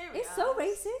being serious? It's so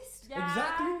racist. Yeah.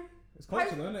 Exactly. It's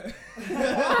culture, though, isn't it?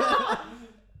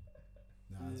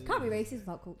 Nah, it's Can't be cool. racist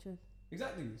without culture.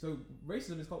 Exactly. So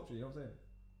racism is culture. You know what I'm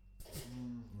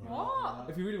saying? What?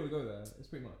 If you really want to go there, it's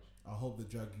pretty much. I hope they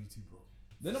drag you too, bro.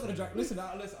 They're not gonna drag. Listen,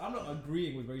 I'm not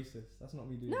agreeing with racists. That's not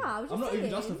me doing. No, it. I was I'm just not even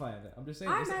saying- justifying it. I'm just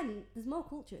saying. I listen, meant there's more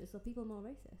cultures, so people are more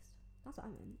racist. That's what I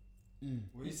meant.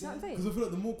 What are you That's what I'm saying? Because saying. I feel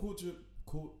like the more culture,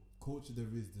 culture there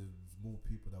is, there's more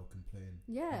people that will complain.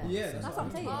 Yeah. Yeah, That's what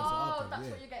I'm saying. Oh, that's yeah.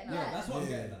 what you're getting Yeah, at. that's what I'm Yeah.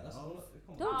 getting at. That's Oh.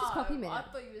 come on. Don't just copy me. I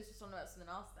thought you was just on about something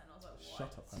else then. I was like, what?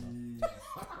 Shut up, Hannah. Jeez.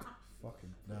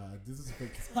 Fucking. Nah, this is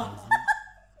crazy.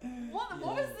 What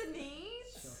was the need?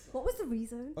 What was the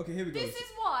reason? Okay, here we go. This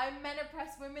is why men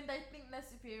oppress women. They think they're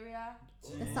superior. The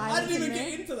Jeez. silence I didn't even in get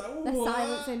me. into that. The What?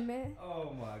 silence in me.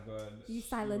 Oh my god. You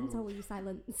silent or were you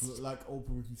silenced? Like Oprah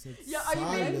Winfrey said, Yeah, are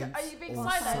you being or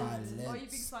silenced? Or are you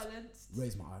being silence. silenced?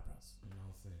 Raise my eyebrows. You know what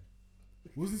I'm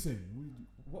saying? What was he saying?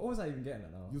 What was I even getting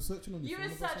at now? You're searching on your You phone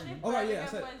were about searching something? Oh right, yeah.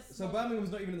 Birmingham was So not-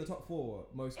 Birmingham's not even in the top 4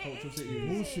 most It cultural is. cities.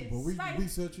 Bullshit, bro. We Like-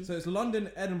 researching. So it's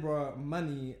London, Edinburgh,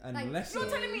 Manny, and Like, Leicester. You're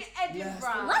telling me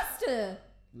Edinburgh? Leicester.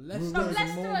 Leicester No, is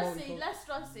Leicester more I multi- see.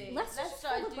 Leicester I see. Leicester's just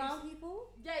I full of do brown see- people.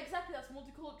 Yeah, exactly. That's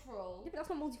multicultural. Yeah, but that's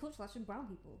not multicultural. That's just brown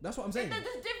people. That's what I'm saying. There's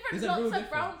different There's a lots real of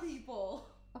brown difference. people.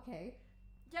 Okay.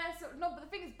 Yeah, so no, but the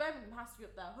thing is, Birmingham has to be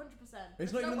up there, 100%.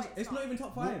 It's There's not no even. way It's not even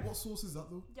top What, 5. what source is that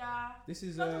though? Yeah. This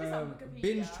is Don't tell me it's on Wikipedia.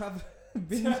 binge travel.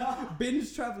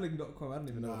 bingetraveling.com. I don't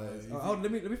even know what that is. Nah, Oh,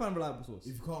 let me find a reliable source.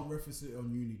 If you can't reference it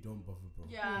on uni, don't bother, bro.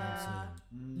 Yeah. You know what I'm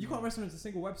saying? You can't reference a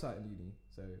single website in uni,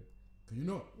 so Can you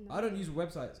not? No. I don't use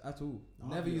websites at all. I'll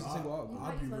Never be- use a single You article. I'll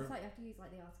can't be use re- website. You have to use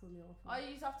like the article in the author. I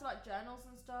use after like journals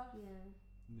and stuff. Yeah.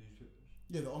 Newspapers.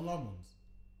 Yeah, the online ones.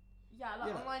 Yeah, like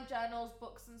Yeah. online journals,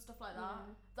 books and stuff like that.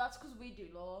 Yeah. That's because we do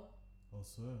law. Oh,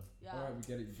 sir. Yeah. Alright, we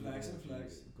get it. Flex and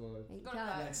flex. God. Thank Got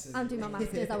God. it. I'm doing my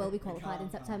masters. I will be We qualified in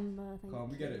can't. September. Thank Calm,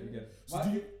 we get it. We you. get it. So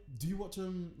Why- do you watch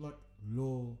like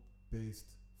law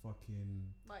based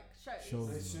fucking Like shows. Shows.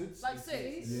 Like Suits. Like It's-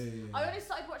 Suits? yeah, yeah. I only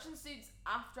started watching Suits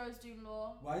after I was doing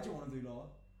law. Why do you want to do law?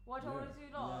 Why do I Yeah. want to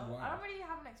do law? Yeah. Why? I don't really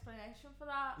have an explanation for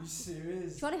that. Are you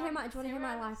serious? Do you want to hear my? Like, Do you want to hear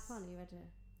my serious? life plan? Are you ready?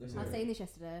 Let's I was hear it. saying this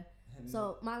yesterday.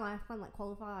 So my life plan, like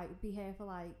qualify, be here for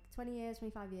like 20 years,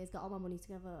 25 years, get all my money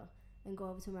together, and go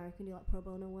over to America and do like pro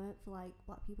bono work for like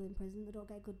black people in prison that don't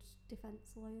get good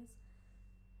defense lawyers.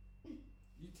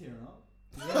 You tearing up?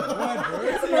 Yeah, why, bro?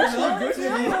 It's It's emotional, not good it's to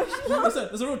really hear. emotional.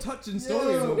 There's a real touching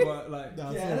story, Yeah. but like,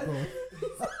 That's Yeah. it, bro. I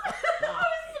was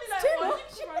like, too why much.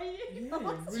 are you crying?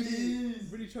 yeah, really,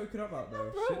 really choking up out there.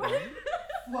 Bro, Shit, what? man.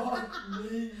 Fuck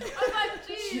me. I'm like,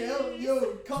 jeez. Chill,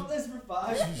 yo, cut this for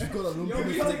 5. She's got a lump Yo, in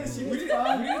we her need throat, to bro. we need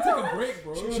to take a break,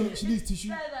 bro. She needs tissue.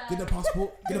 There, Get the there.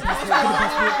 passport. Get the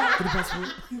passport. Get the passport.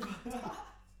 Get the passport.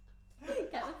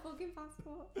 Get the fucking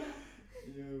passport.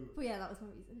 Yo. But yeah, that was my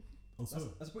reason. Oh, That's, so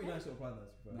that's a pretty nice little plan,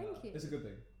 though. To be fair. Thank you. It's a good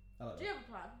thing. I like Do you have a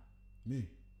plan? me,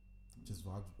 just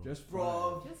vibes, bro. Just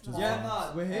Bro, Just Just yeah,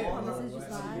 vibes. we're here. Oh, This bro. is just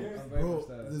We're vibes. here. I'm very Bro, much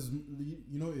there. there's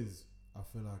you know what it is. I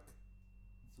feel like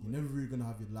you're never really gonna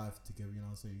have your life together. You know what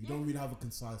I'm saying? You don't really have a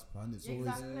concise plan. It's always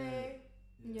Exactly.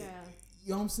 Yeah. you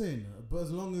know what I'm saying. But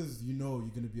as long as you know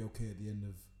you're gonna be okay at the end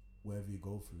of wherever you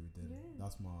go through, then Yeah.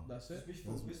 that's my That's Just it. be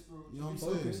focused, bro. You know what I'm Just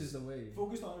saying? be Focus is the way.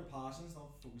 Focused on your passions, not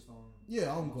focused on.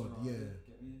 yeah. I'm what's good. around Yeah. it,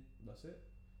 Get me? That's it.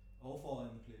 All fall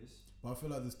into place. But I feel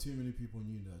like there's too many people in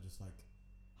uni that are just like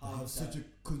they have 100%. such a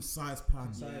concise plan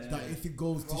Concise. that if it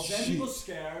goes to Bro, them people shit,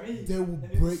 scare me. they will Them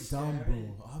people break down, scare bro. me.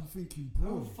 I'm thinking, I bro.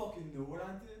 don't fucking know what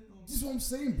I'm doing. This is what I'm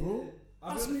saying, bro.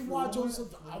 I Ask would- me why I flow, chose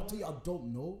something. flow. I'll tell you, I don't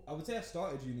know. I would say I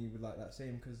started uni with like that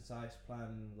same concise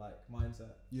plan, like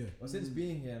mindset. Yeah. But since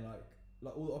being here,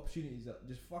 like all the opportunities that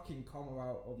just fucking come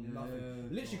out of Yeah, nothing,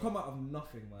 literally bro. come out of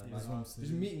nothing, man. Yeah. Like, That's what I'm just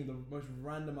saying. meeting the most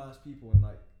random ass people and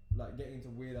like getting into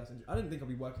weird ass. I didn't think I'd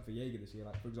be working for Jaeger this year,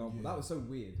 like for example. Yeah. That was so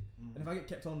weird. Mm. And if I get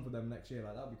kept on for them next year,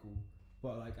 like that'd be cool.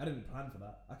 But like I didn't plan for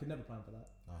that. I could never plan for that.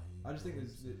 I just think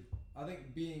I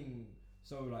think being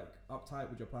so like uptight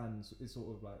with your plans is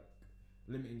sort of like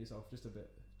limiting yourself just a bit,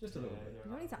 just a little bit.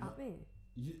 You don't need to at me.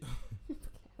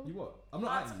 You what? I'm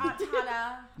not At, at you. at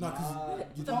Hannah. No, because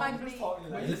you The talking, man just talking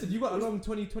Wait, like listen, you got a long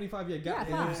 20-25 year gap. Yeah, and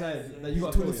you facts. said Yeah. that you you're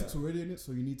got to 26 already in it,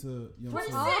 so you need to, you know what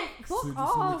I'm saying? 26. So Fuck just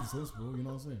off. making sense, bro. You know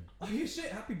what I'm saying? Oh, you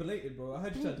shit, happy belated, bro. I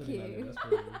heard you Thank turned 29. you. That's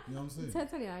crazy. You know what I'm saying? Turned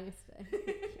 29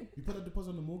 yesterday. You put a deposit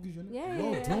on the mortgage, innit? Yeah,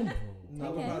 Well yeah, yeah. done, bro. No,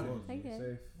 Take we're it, proud. take it.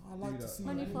 Safe. I like Do to that. see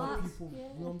Money more flats, people. yeah. You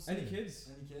know what I'm saying? Any kids?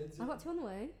 Any kids? I've got two on the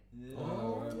way. Yeah.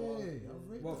 Oh, okay. I've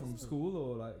read What, that from stuff. school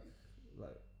or like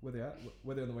where they at?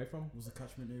 Where they on the way from? What's the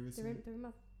catchment area? They're in my.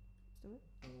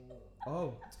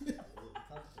 Oh,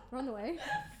 We're on the way.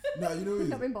 Nah, you know We've what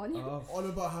not it been born is? yet. oh. All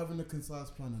about having a concise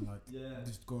plan and like Yeah.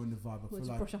 just going the vibe. I We'll feel just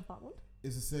like brush off that one.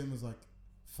 it's the same as like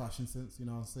fashion sense. You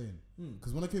know what I'm saying? Hmm.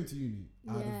 Because when I came to uni,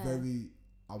 I had Yeah. a very.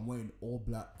 I'm wearing all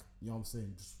black. You know what I'm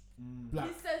saying? Just black.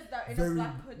 He says that in a Very.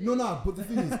 black hoodie. No. But the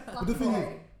thing is, Black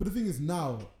but the thing is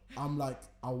now. I'm like,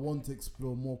 I want to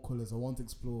explore more colours. I want to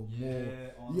explore more.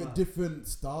 on Yeah, that. different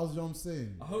styles. You know what I'm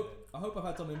saying? I hope I've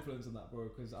had some influence on that, bro.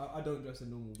 Because I don't dress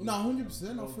in normal. Nah, clothes,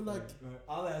 100%. I bro. feel like Right,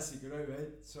 I'll let a secret out, right?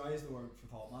 So I used to work for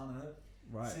Top Man, innit?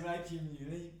 Right. See, when I came to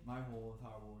uni, my whole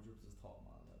entire wardrobe was top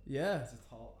man. Like, Yeah.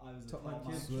 I was a Top top,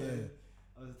 man man kid. kid.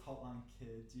 I was a top man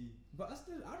kid. Gee. But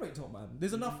I rate top man.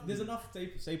 There's enough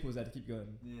staples there to keep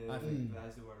going. Yeah, I think. but I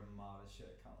used to wear the maddest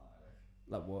shit. Can't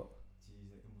lie. Like what?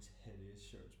 Jeez, like the most hideous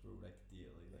shirts, bro. Like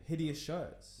daily. Like Hideous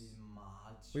shirts. these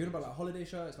mad. What you on about like holiday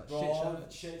shirts, like bro, shit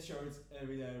shirts? shit shirts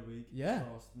every day of the week. Yeah.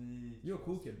 Trust me. You're a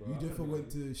cool kid, bro. You I couldn't definitely be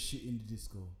went to shit in the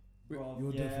disco. Bro,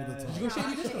 You're definitely the Did type. you go shit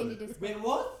indie Shit disco? indie disco. Wait,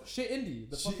 what? Shit indie,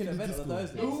 the Shit fucking indie event on disco. a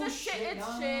Thursday. It's Oh, a shit, it's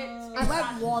nah. shit. I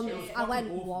went once. It's I went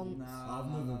fucking awful. once. Nah, I've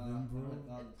never been,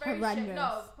 bro. It's very shit. Horrendous.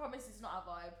 No, promise it's not a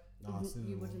vibe. Nah, I still You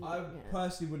don't wouldn't. know. I Yeah.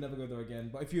 personally would never go there again,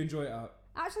 but if you enjoy it out,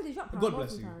 Actually, they drop God Paramore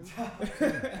bless you.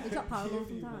 sometimes. They drop Paramore Give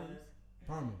you, man. sometimes.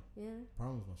 Paramore. Yeah.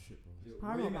 Paramore's my shit, bro. Where are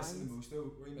Paramore you missing the bands. most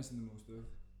though? Where are you missing the most though?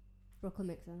 Brooklyn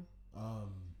Mixer.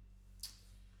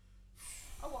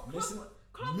 Oh, what? Missing-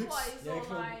 Club mix- wise Yeah, or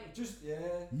club, like. just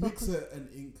Mixer and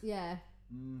Ink. Yeah.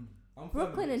 I'm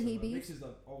Brooklyn and Hebe. Mix is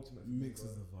the ultimate. for me, Mix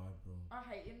bro. is the vibe, bro. I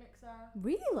hate your mixer.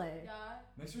 Really? Yeah.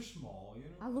 Makes her small, you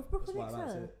know. I love That's Brooklyn why I like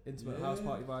Mixer. it. Intimate Yeah. house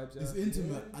party vibes. Yeah. It's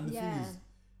intimate, and the Yeah. thing is,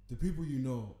 the people you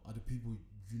know are the people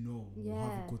you know who have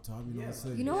Yeah. a good time. You know Yeah, what I'm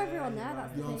saying? You know Yeah, everyone you're there. right.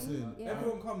 That's You know the what I'm thing. saying? Yeah.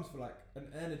 Everyone comes for like an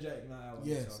energetic night out.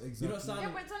 Yes, so. exactly. You're not Yeah,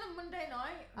 standing. but it's on a Monday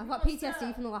night. I've Who got wants PTSD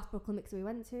that? from the last Brooklyn Mixer we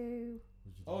went to.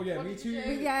 Oh yeah, What me did you too.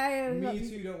 do? But yeah, we got Me P-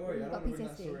 too. Don't worry. we I got don't bring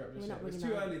that PTSD. story up We're just not yet. It's bringing too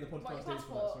that. early in the What, podcast your stage for that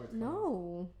passport? story. to come.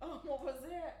 No. Oh, what was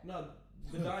it? No,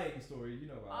 the dying story. You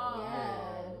know about. Oh. it.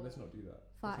 Yeah. Let's not do that. Let's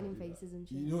Farting not in do that. faces and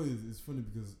shit. You know, it's funny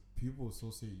because people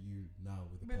associate you now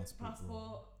with the With passport.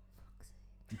 passport.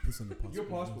 You piss on the passport. Your you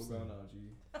know what I'm passport girl saying?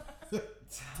 now,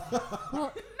 G.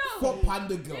 What? No. Fuck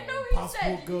panda girl. You know he passport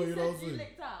said girl, he you know said what I'm you saying?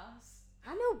 licked ass.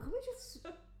 I know. Can we just?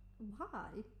 Why?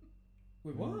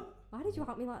 Wait, what? Why did you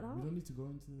at me like that? We don't need to go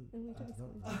into And we into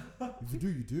don't- that. If you do,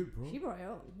 you do it, bro. She brought it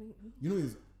up. You know,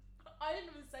 I didn't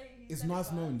even say he it's said nice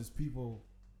it knowing first. there's people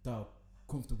that are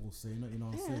comfortable saying it, you know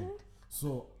what I'm Yeah. saying?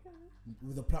 So,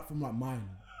 with a platform like mine,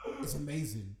 it's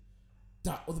amazing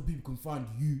that other people can find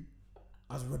you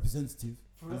as a representative,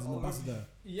 For as an all of ambassador,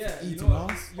 Yeah, you eating know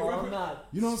what? ass. You're On repre- that.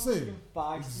 You know what I'm saying?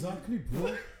 Facts. Exactly,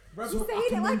 bro. rep- So Say I it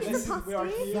can like mention- it's a we are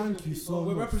pasty. here Thank for you people. so We're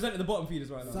much. representing the bottom feeders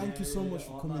right now. Thank you Yeah, so yeah, much yeah,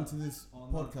 for on coming that. to this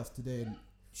On that. podcast today and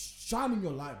shining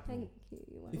your light, bro. Thank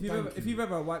you. If you've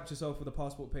ever wiped yourself with a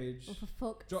passport page, Oh, for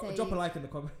fuck's drop sake. a like in the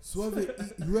comments. So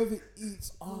whoever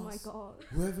eats Oh my ass, god.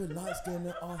 whoever likes getting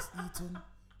their ass eaten,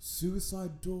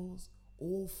 suicide doors,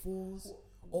 all fours,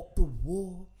 up the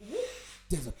wall,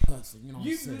 there's a person, you know what I'm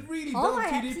You saying? really All dove my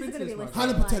too exes deep are into gonna this, be man.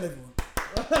 listening. 100% everyone.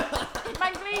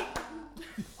 Mangley.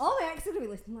 Oh, my ex are gonna be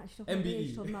listening like shut up. MBE.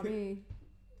 She's talking about me.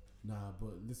 Nah,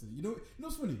 but listen, you know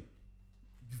what's funny?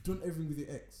 You've done everything with your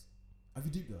ex. Have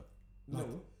you deep that? Like,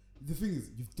 No. the thing is,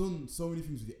 you've done so many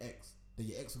things with your ex that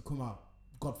your ex will come out,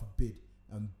 God forbid,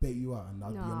 and bait you out, and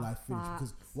that'll be your Nah, life finished.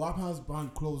 Because facts. what happens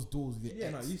behind closed doors with your Yeah,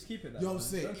 no, ex? you just keep it that. You know what I'm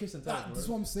man. saying? Don't kiss and tell, That's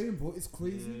bro. what I'm saying, bro. It's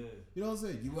crazy. Yeah. You know what I'm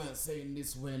saying? You weren't saying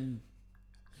this when,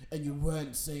 and you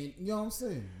weren't saying. You know what I'm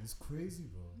saying? It's crazy,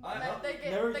 bro. They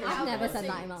get Never they kissed get I've out never the said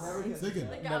that in receipts. my Never life. kissed Second.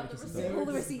 They get Never out the kissed receipts. Pull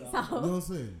the receipts You know out. what I'm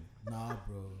saying? Nah,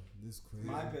 bro. This is crazy.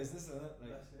 My business, isn't it? Like,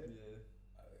 That's it. yeah.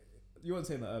 You weren't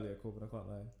saying that earlier, Corbin. I can't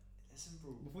lie. Listen,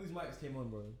 bro. Before these mics came on,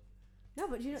 bro. No,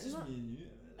 but you know, It's just you know, me and you.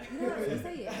 you know what I was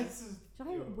saying? It's just- Do you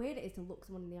know how weird it is to look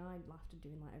someone in the eye after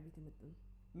doing like everything with them?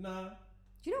 Nah,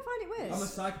 Do you not find it weird? I'm a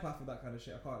psychopath with that kind of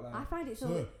shit. I can't lie. I find it so.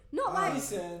 So, Not like.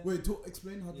 Listen. wait,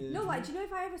 explain how. Yeah. No, like, do you know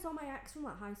if I ever saw my ex from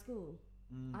like high school,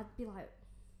 I'd be like,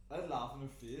 I'd laugh in her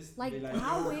face. Like, be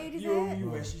how "Yo, weird is yo, it?" You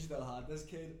Right. wish you still had this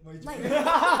kid. Might you- Like-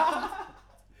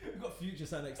 We've got Future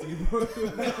sat next to me, bro.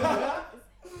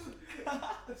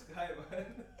 That's great, man.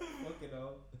 Fucking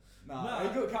hell. Nah, you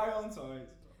go carry on, sorry.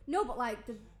 no, but like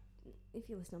if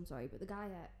you listen, I'm sorry, but the guy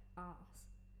at Arse,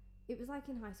 it was like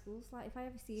in high school. So like if I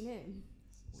ever seen him,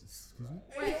 Excuse me.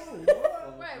 Wait, What?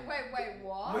 wait, I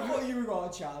what? thought you were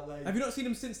gonna chat like. Have you not seen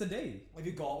him since the day? Have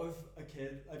you got with a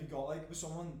kid? Have you got like with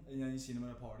someone and then you seen him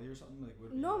at a party or something? Like,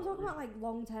 would it be no, I'm talking awkward? about like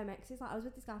long-term exes. Like I was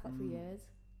with this guy for like 3 years.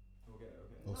 Okay,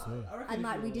 okay. Oh, sorry. I reckon And, if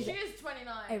like, you we were- did She it is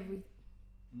 29. every.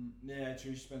 Yeah,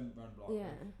 true. She's been round the block. Yeah.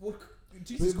 Well,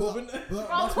 Jesus, But- Corbin. but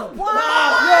that's what- Yo!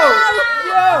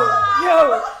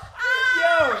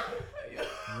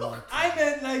 I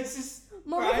meant like just.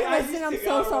 Mum, right, if you're I listening, used I'm to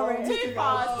so go sorry. wrong, Too used to go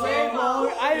far, so too wrong. far.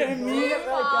 I didn't mean it like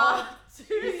that.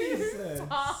 Jesus.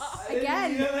 I didn't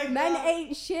Again, mean it like men that.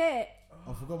 ain't shit.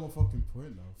 I forgot my fucking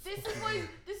point now. This is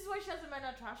why she has a men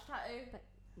are trash tattoo.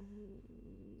 Do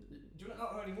you want to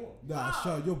out her anymore? Nah,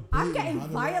 sure, you're I'm baiting getting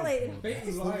Hannah violated. Live, bro.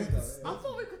 Baiting Stop live, it. though. I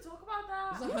thought we could talk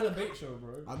about It's that. a Hannah Bait show,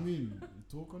 bro. I mean,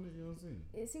 talk on it, you know what I'm saying?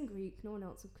 It's in Greek. No one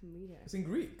else can read It's it. in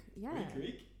Greek. Yeah.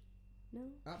 Greek? No.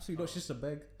 Absolutely not. It's just a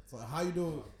beg. It's like, how you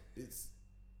know it's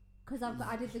Because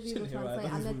I did the Google Shouldn't hear Translate,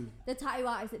 that. and That is the tattoo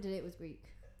artist that did it was Greek.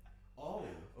 Oh.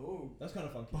 That's kind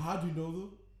of funky. But how do you know though?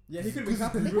 Yeah, he could be 'Cause-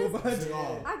 capping because- real bad.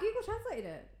 Yeah. I Google Translated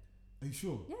it. Are you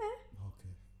sure? Yeah, Okay.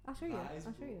 I'll show you. Nice,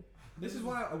 I'll show you. This is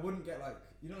why I wouldn't get like,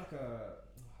 you know, like I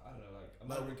don't know, like a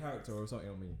Mandarin character or something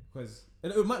on me, because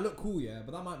it might look cool, yeah,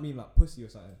 but that might mean like pussy or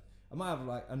something. I might have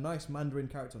like a nice Mandarin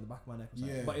character on the back of my neck or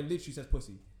something, Yeah. but it literally says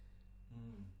pussy.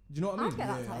 Mm. Do you know what I I'd mean? get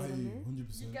that Yeah, I tattooed hear on you. me.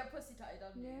 100%. You get pussy tattooed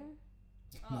on you.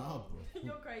 Yeah. Oh. Nah, bro.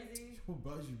 You're crazy. What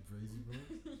about you, crazy, bro?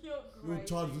 You're You're crazy.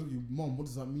 charged with your mom. What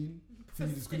does that mean?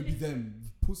 Thinking it's gonna be them.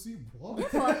 Pussy? What?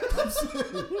 What? I'm saying.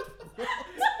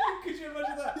 Could you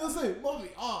imagine that? You're saying, mommy,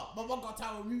 my mom got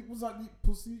tired of me. What's that mean?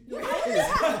 Pussy? You're I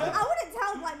wouldn't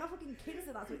tell like my fucking kids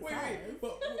that that's what it Wait, says.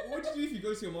 but what did you do if you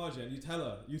go to your Marja and you tell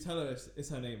her it's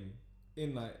her name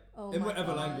in like Oh in my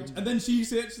whatever God. language, and then she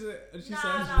searches it and she Nah,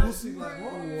 says that's pussy, like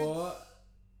rude. what?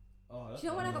 Oh, that's Do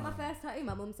you know when I got my Wow. first tattoo,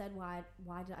 my mum said, why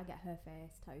did I get her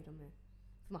face tattooed on me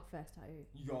for my first tattoo?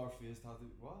 Your face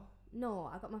tattoo. What? No,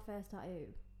 I got my first tattoo,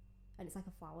 and it's like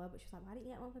a flower. But she's like, why didn't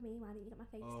you get one for me? Why didn't you get my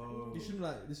face tattooed? on You me?" shouldn't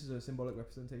like. This is a symbolic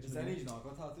representation. Is of any you. of you not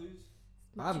got tattoos?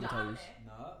 I haven't You got don't have tattoos. any?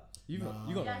 Nah. You've got Nah.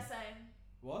 you got Yeah, them. same.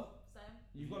 What? Same.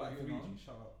 You've got like You three. got none?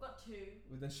 Shut up. Got two.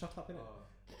 Well, then shut up innit?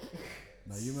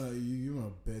 Nah, you man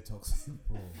a bare toxic,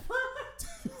 bro.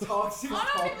 Toxic.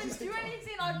 I don't even do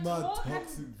anything. I Mad talk and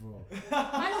toxic, bro.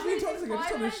 my You're truth toxic. is I just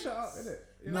told me violence. shut up innit?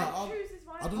 No, My I'll- truth is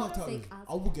I don't have violence. tattoos. Think as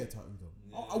I will get tattooed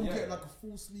though. I will Yeah. get like a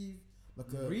full sleeve,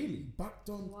 like a Really? back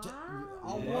done. Wow.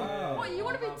 I Yeah. want. What, you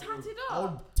want to be I'll- tattooed I'll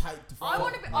up? tight the I fuck.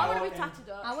 want to be. I want to be tattooed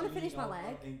up. I wanna finish my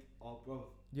leg. Oh, bro.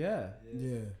 Yeah.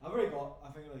 Yeah. I've already got. I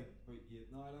think like about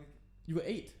 8 now. I think. You got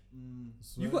 8. Mm.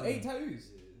 You've got 8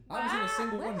 tattoos. I haven't seen a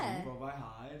single one. Where? Bro, I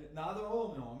hide. Nah, they're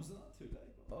all on my arms. They're not too big.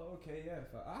 Oh, okay, yeah.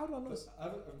 How do I know? But I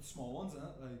have small ones in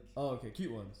it, like. Oh, okay,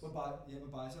 cute ones. My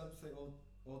biceps like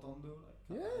all done though.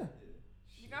 Like. Yeah.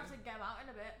 You're gonna have to get them out in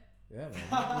a bit. Yeah, man.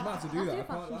 I'm about to do that. I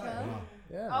After a can't fashion lie.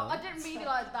 show. Yeah. Oh, man. I didn't mean it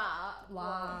like that.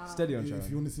 Wow. Steady on If Sharon.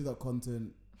 you want to see that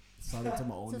content, sign up to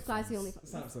my Subscribe to the OnlyFans. OnlyFans.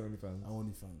 Snaps are OnlyFans.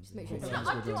 OnlyFans. Just make sure You it's know, Yeah.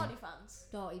 I do Yeah.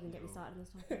 OnlyFans. Don't even get me started on this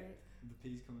topic. The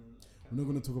peas coming. We're not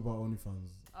gonna talk about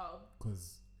OnlyFans Oh,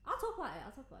 because I'll talk about it.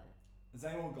 I'll talk about it. Has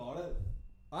anyone got it?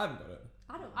 I haven't got it.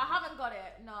 I don't. I haven't got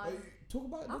it. No. talk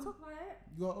about it. I'll then. talk about it.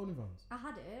 You got OnlyFans? I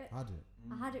had it. I had it.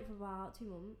 I had it for about 2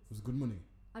 months. It was good money.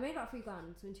 I made about 3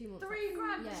 grand, so in 2 months. $3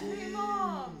 grand. Yeah. 2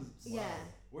 months. Yeah.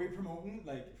 Were you promoting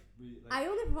like? I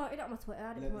only promoted it on my Twitter.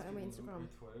 I didn't promote it on my Your Instagram.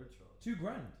 Twitter chat. 2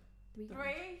 grand. 3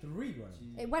 grand. 3. 3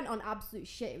 grand. It went on absolute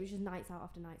shit. It was just nights out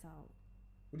after nights out.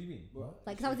 What do you mean? What?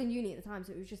 Like, 'cause I was in uni at the time,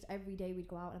 so it was just every day we'd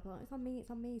go out and I'd be like, it's on me, it's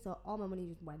on me. So all my money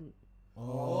just went.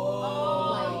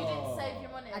 Oh, Like- you didn't save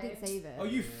your money. I didn't save it. Oh,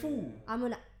 you fool. I'm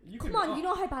gonna. You Come could've on, been you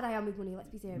know how bad I am with money. Let's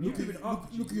be serious. Look, could've at, been up,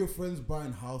 look at your friends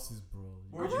buying houses, bro.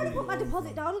 Where'd I've you already get put my your deposit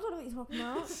OnlyFans? down. I don't know what you're talking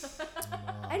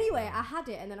about. Nah, Anyway, bro. I had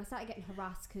it, and then I started getting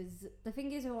harassed because the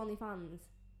thing is with OnlyFans,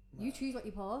 you choose what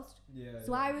you post. Yeah.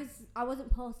 So yeah. I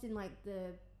wasn't posting like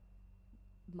the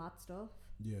mad stuff.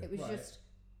 Yeah. It was Right.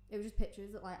 just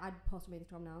pictures that like I'd post on my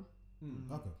Instagram now.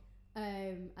 Hmm. Okay.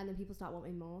 And then people start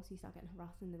wanting more, so you start getting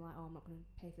harassed, and they're like, "Oh, I'm not gonna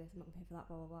pay for this. I'm not gonna pay for that."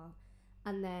 Blah blah blah.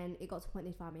 And then it got to a point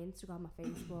they found my Instagram, my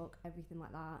Facebook, everything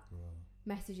like that. Right.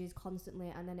 Messages constantly,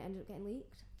 and then it ended up getting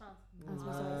leaked. Oh. As a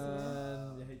result,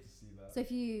 Man, you hate to see that. So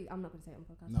if you, I'm not gonna say it on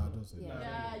podcast. Nah, but don't say it. yeah. No.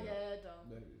 Yeah, yeah, don't.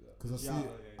 Don't do that. Because Yeah,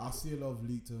 I see a lot of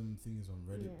leaked things on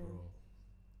Reddit, Yeah. bro.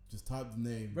 Just type the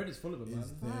name. Reddit's full of them, man.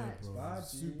 It's there, Facts. bro. Bad,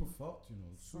 It's super G. fucked, you know.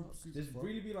 Super, Fucked. super There's fucked.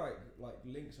 really be like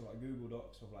links or like Google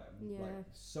Docs of like Yeah.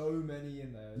 so many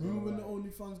in there. as Remember when well, the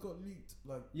like- OnlyFans got leaked?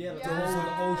 Like, Yeah, like Yeah.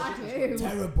 the whole I shit. do.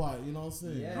 terabyte, you know what I'm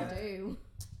saying? Yeah. I do.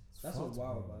 It's That's all fucked,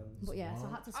 wild, bro. man. It's But yeah, so I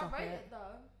wild. had to I stop rate it. it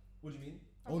though. What do you mean?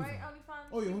 I rate OnlyFans. OnlyFans.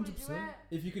 Oh, yeah, People who do 100%. it.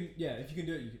 If you can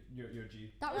do it, you're a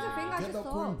G. That was the Yeah. thing. I Get just that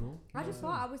thought. coin, bro. I just Yeah.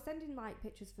 thought I was sending like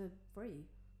pictures for free.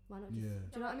 Why not just? Yeah. Do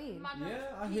you know what I mean? Man, Yeah,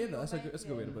 I people hear that. That's a make good- that's a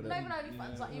good way to it. put it. Not even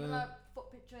OnlyFans, like even Yeah. like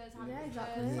foot pictures, hand Yeah, pictures,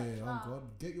 exactly. Yeah, like oh that.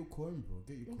 god, get your coin, bro.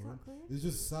 Get your coin. Exactly. It's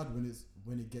just sad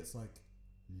when it gets like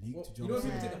leaked. Well, to you know when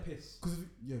jump people Yeah. take the piss? Because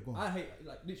yeah, go on. I hate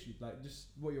like literally like just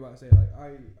what you're about to say. Like I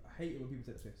hate it when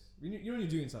people take the piss. You know when you're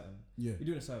doing something, Yeah. you're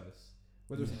doing a service,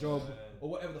 whether it's a job or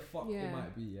whatever the fuck it Yeah.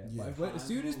 might be. Yeah. Yeah. But as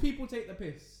soon as people take the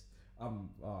piss,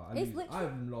 It's literally-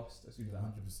 I'm lost as soon as that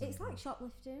happens. 100%. It's like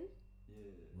shoplifting. Yeah.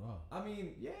 Wow. I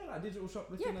mean, yeah, like digital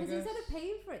shoplifting. Yeah, I because guess. instead of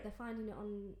paying for it, they're finding it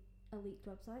on a leaked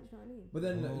website. Do you know what I mean? But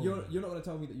then Oh. you're not gonna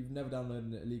tell me that you've never downloaded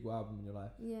an illegal album in your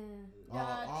life. Yeah.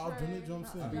 Yeah, I've done it, do you know what I'm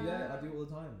That's saying? I be Yeah. there. I do it all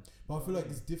the time. But I feel like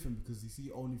it's different because you see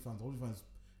OnlyFans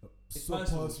It's so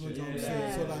personal personal, shit. do you know what I'm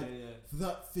Yeah. saying? So like for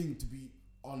that thing to be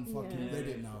on fucking Yeah.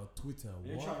 Reddit now, Twitter.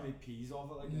 You're What? trying to make peas off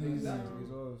it, like Mm. Exactly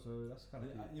as well. So that's kind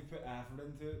of You put effort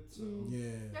into it, so. Mm. Yeah.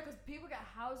 Yeah, because people get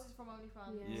houses from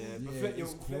OnlyFans. Yeah. Yeah, but Yeah, flip,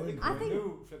 it's flip the coin. I coin think-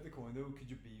 though. Flip the coin though. Could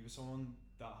you be with someone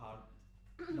that had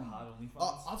OnlyFans?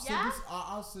 I've said Yeah. this.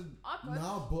 I said I could.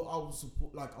 now, but I will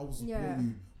support. Like I will support Yeah.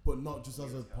 you, but not just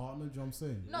as a partner. Do you know what I'm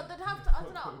saying? No, they'd have to. I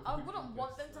don't know. I wouldn't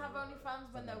want them to have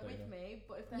OnlyFans when they're with me,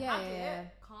 but if they Yeah, had yeah,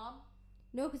 it, calm.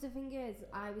 No, because the thing is,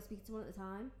 I was speaking to one at the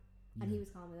time, and he was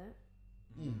calm with it.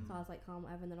 Mm. So I was like, calm,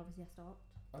 whatever, and then obviously I stopped.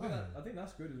 I think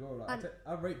that's good as well. Like And-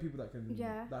 I rate people that can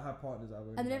Yeah. that have partners that have.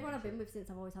 And then OnlyFans everyone I've and been with since,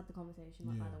 I've always had the conversation.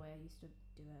 Like, by Yeah. the way, I used to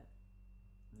do it.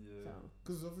 Yeah. So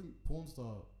Because I think porn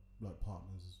star like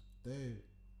partners, they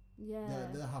yeah.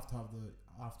 they have to have the.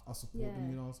 I support them. Yeah.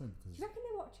 You know what I'm saying? Do Because you reckon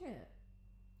they watch it?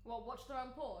 Well, watch their own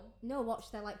porn. No, watch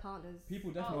their like partners. shit.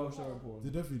 People definitely Oh, watch their own okay. porn. they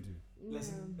definitely do.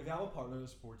 Listen, if you have a partner that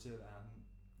supports it and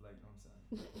like, you know what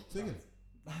I'm saying? Say again.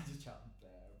 I'm just chatting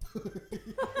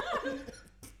there.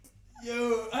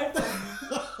 Yo,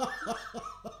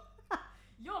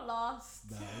 You're lost.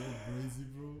 Nah, you're crazy,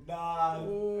 bro. Nah.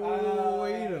 Oh,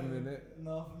 wait a minute.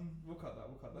 Nothing. We'll cut that.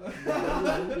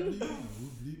 We'll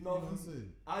bleep, you know what I'm Nothing.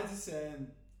 saying? I just saying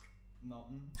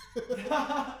nothing.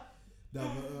 Nah,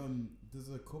 but there's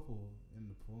a couple in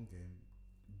the porn game,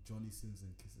 Johnny Sins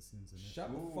and Kissa Sins, and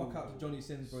Shout the fuck out to Johnny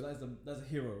Sins, bro. That's a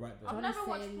hero right there. I've Johnny never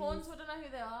watched Sins. porn, so I don't know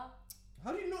who they are.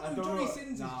 How do you not I know don't Johnny know.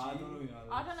 Sins Nah, is? I G? don't know who that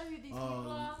is. I don't know who these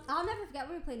people are. I'll never forget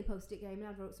when we were playing a post-it game and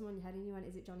I'd wrote someone on your head and you went,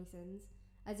 "Is it Johnny Sins?"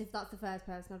 As if that's the first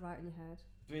person I'd write on your head.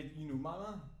 Wait, you know my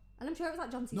man? And I'm sure it was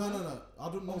like John Cena. no. I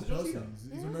don't know Oh, his is it John person.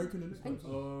 Cena? He's Yeah. American, isn't And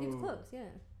he? it was close, yeah.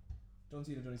 John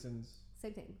Cena, Johnny Sins.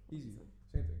 Same thing. Easy.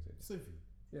 Same thing. Same thing.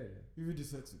 Yeah, If you're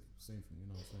dyslexic, same thing. You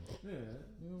know what I'm saying? yeah.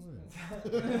 You know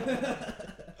what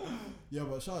I'm saying? Yeah,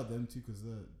 but shout out them too because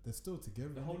they're still together.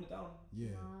 They're holding it down. Yeah.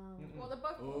 Wow. Well, they're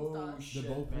both porn Oh stars. shit!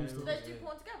 both man. porn Do they do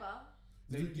porn together?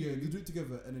 They They do, yeah, do. they do it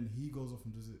together, and then he goes off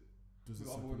and does it With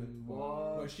other separately. women.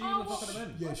 What? But she Oh, doesn't fuck what? other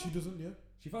men. Yeah, she doesn't. Yeah,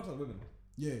 She fucks other women.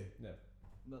 yeah,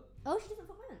 Oh, she doesn't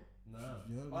fuck men. Nah.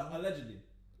 yeah. Allegedly.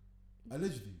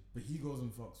 Allegedly, but he goes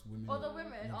and fucks women. Other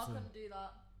women, You know I what I'm couldn't do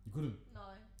that. You couldn't. No.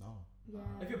 No. Yeah.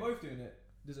 If you're both doing it,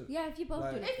 there's a Yeah, if you both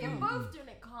Like- do it. If you're calm. both doing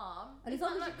it calm, And it's as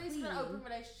long not as like you're this is an clean. open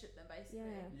relationship then, basically.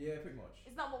 Yeah. yeah, pretty much.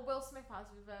 Isn't that what Will Smith has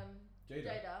with Jada.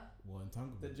 Jada? What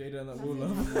entanglement? The Jada and that That's rule it.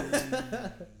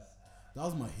 love. That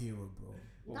was my hero, bro.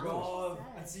 That's God,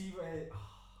 what and she see, wait.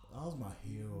 That was my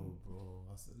hero, bro.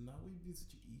 I said, now we be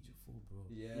such an Egypt fool, bro.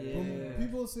 Yeah. But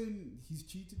people are saying he's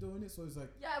cheated on it, so it's like,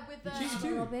 Yeah, with He cheated the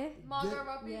too. Robbie. Margot Yeah.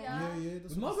 Robbie, Yeah. yeah. that's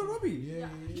Was what Margot I said. Robbie? Yeah, Yeah.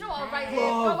 yeah, You yeah. know what, right Yeah. here,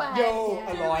 go ahead. Yo, Yeah.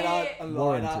 I Do lied. it. I lied. I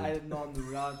Warranted. did not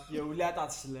do that. Yo, let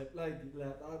that slip. Like,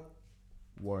 let that.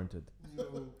 Warranted.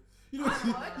 Yo. You know,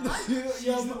 I know, She's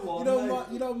the one,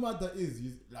 like- you know how mad that is.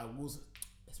 Like,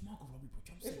 it's Margot Robbie, bro.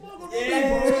 You know what I'm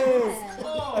saying? Margot Yes. Yeah.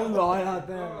 I lied at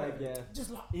them. Like, yeah.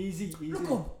 Just like, Easy.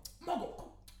 look up, Margot,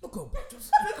 look up, bitch.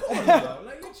 Just Come on, bro.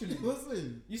 Like literally.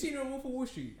 listen. You seen her on Wolf of Wall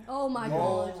Street? Oh my Oh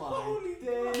god. my Holy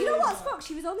days. You know what's fucked?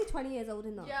 She was only 20 years old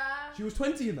in that. Yeah. She was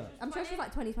 20 in that. I'm sure she was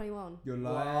like 20, 21. You're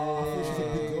Wow. I thought she's a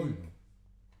big girl, you know.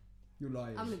 You're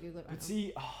lying. I'm gonna Google it right But now.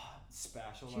 see,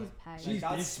 special. She was Like, paid. She's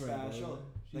like that's different, bro. special.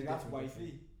 She's Like that's different,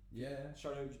 wifey. Yeah.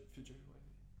 Shout out future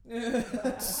wifey.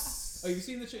 Oh, you've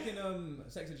seen the chick in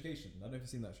Sex Education? I don't know if you've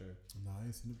seen that show. Nah, I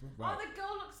ain't seen it, bro. Oh, the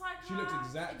girl looks like She her. looks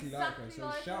exactly like her. So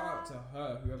like shout out to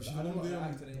her, whoever. She's I don't know what the the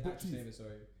one with actor the actress teeth. name is.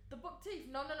 Sorry. The book teeth.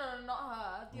 No, not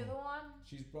her. The Oh. other one.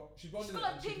 She's blonde. She's in got it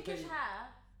like and she can pinkish play- hair.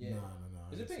 Yeah.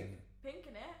 Nah. Is it I ain't seen pink? Pink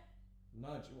in it. No,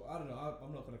 I don't know.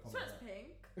 I'm not gonna So comment it's on that.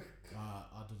 pink.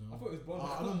 I don't know. I thought it was blonde.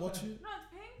 I don't watch it. No, it's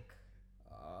pink.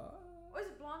 Uh, Or is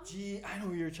it blonde? Gee, I know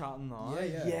who you're chatting now. Yeah,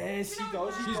 yeah. Yes, You she know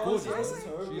does. her? She She's does. gorgeous, Yes, bro. it's her. She's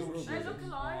Yo, real she's gorgeous. They look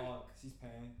alike. fuck, she's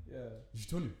paying. yeah. She's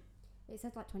 20. It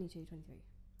says like 22, 23.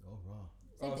 Oh, wow.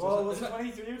 Oh, so Oh, it's was it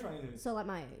like- 23 or 22? So like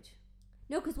my age.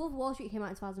 No, because Wolf of Wall Street came out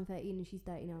in 2013 and she's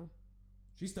 30 now.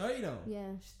 She's 30 now.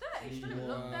 Yeah. She's 30. She doesn't even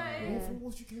Wow. look 30. Yeah. Wolf of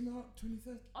Wall Street came out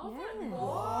 23rd. Oh, Yeah.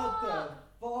 What the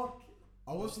fuck?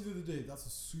 I watched it the other day. That's a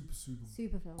super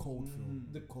Super film. cold film.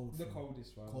 Mm. The cold the film.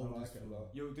 coldest one. I Coldest like it a film. lot.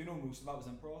 Yo, do you know most of that was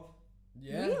improv?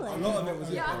 Yeah. Really? A lot of it was.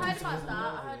 Yeah, I improv. heard about that. I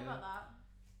Yeah. heard about that.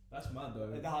 That's mad though.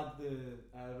 Like, they had the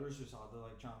editors just had to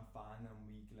like try and find a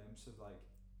wee glimpse of like,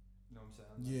 you know what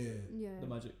I'm saying? Yeah. Yeah. The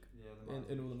magic. Yeah,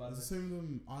 the In all the It's magic. the same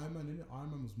with Iron Man, innit? Iron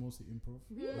Man was mostly improv.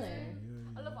 Really?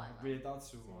 Yeah. I love Iron Man. Rate that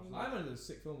so Same. much. Iron Man is a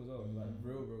sick film as well. Like Mm.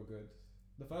 real good.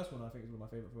 The first one I think is one of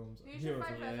my favorite films. Who's your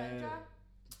favourite film. Avenger?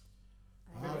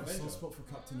 I have a Avenger. soft spot for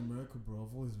Captain America, bro.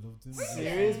 I've always loved him. Really?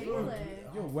 Serious, bro? Really?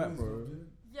 I've You're always wet, bro. loved him.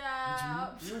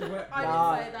 Yeah. You're wet. I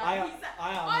Nah, didn't say that. I- He said,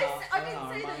 I am I not- s- I I didn't am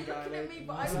say my that. guy, Looking at like, me,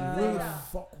 but I nah. didn't Where say the that.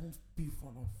 fuck won't beef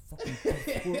on a fucking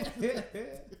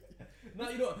passport? No, No,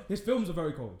 you know his films are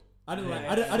very cold. I didn't like.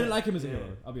 Yeah. I didn't like him as a Yeah.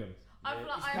 hero. I'll be honest. I feel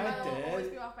like He's Iron Man kinda will always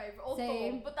dead. be my favourite. Or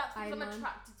Same. Thor, but that's because Iron I'm Man.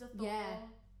 attracted to Thor. Yeah.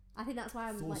 I think that's why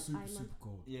I'm Thor's like super, Iron Man. super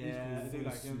cold. Yeah, He's I do Thor's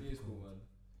like him. super He is cool, cold. man.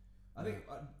 I think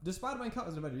does Spider-Man count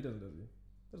as an Avenger? He doesn't, does he?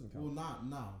 Doesn't count. Well,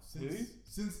 now Who?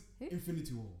 since Who?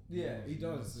 Infinity War. Yeah, he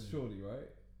does. Yeah. Surely, right?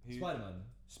 Who? Spider-Man.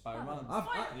 Spider-Man.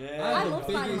 Yeah. I have love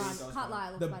the Spider-Man. biggest, Can't lie, I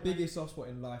love the Spider-Man. biggest soft spot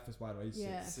in life for Spider-Man. He's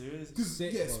Yeah. sick. Serious? Because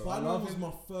Sick, yeah, bro. I Spider-Man love was him.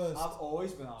 my first I've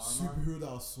always been Iron Man. superhero that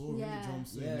I saw. Really, Yeah. you know what I'm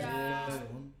saying? Yeah. Yeah. The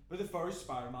first one. But the first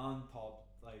Spider-Man top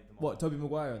like the What? Tobey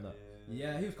Maguire and that. Yeah.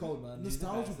 Yeah, he was cold, man. He's the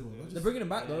Nostalgia, best, bro. dude. I just- They're bringing him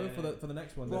back though Yeah. for the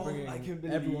next one. Bro, They're bringing I can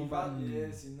believe everyone back, that.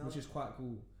 Yeah, seen that. which is quite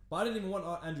cool. But I didn't even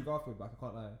want Andrew Garfield back. I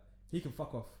can't lie. He can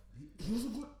fuck off. He was a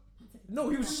good. No,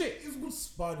 he was shit. He was a good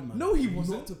Spider-Man. No, he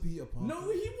wasn't. Not to Peter Parker. No,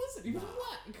 he wasn't. He was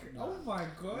whack. Nah. Oh my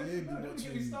god. Yeah, No, but don't get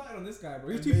me watching started on this guy, bro.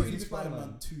 He was too pretty to be Spider-Man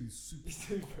Spider-Man. 2, super. He's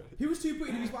too pretty. He was too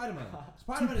pretty to be Spider-Man.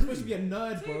 Spider-Man is supposed to be a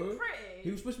nerd, Too bro. pretty.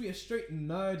 He was supposed to be a straight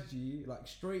nerd G, like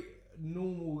straight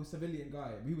normal civilian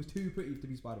guy. But he was too pretty to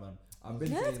be Spider-Man. I've been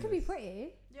saying Nerds can be this.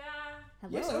 pretty. Yeah.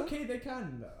 Hello. Yes, okay, they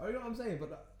can. You know what I'm saying?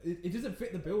 But it doesn't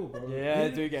fit the bill, bro. Yeah, I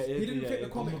he do get it. He didn't fit the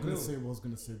I'm comic not gonna bill. say what I was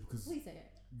gonna say because Please say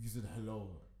it. you said hello,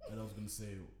 and I was gonna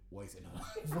say why is it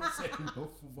hello? What's it hello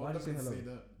for? Why I'm did not you gonna say say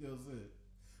that. Yeah, that's it.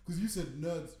 Because you said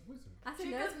nerds. What is it? I said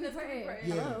She nerds does can be nerds can be pretty. pretty.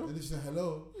 Yeah, Hello. and then she said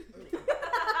hello.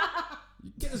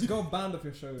 You get this girl banned off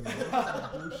your show, man. That's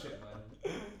bullshit,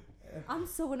 man. I'm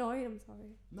so annoyed. I'm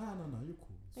sorry. Nah, you're cool.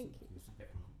 Thank Super you. cool, super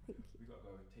cool. Thank you. We gotta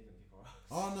go taking people out.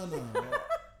 Oh no.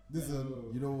 Listen,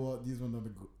 No. you know what? These ones are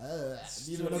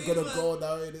these ones are Straight gonna man. go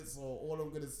down in it. So all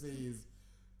I'm gonna say is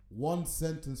one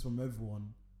sentence from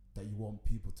everyone that you want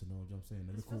people to know. You know what I'm saying?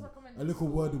 This feels like I'm in A little school.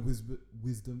 word of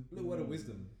wisdom. Little word of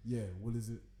wisdom. Yeah. What is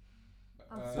it?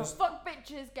 I'll Just stop. Fuck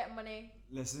bitches, get money.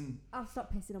 Listen, I'll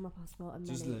stop pissing on my passport and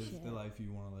just then live shit. the life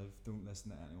you want to live. Don't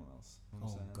listen to anyone else. You know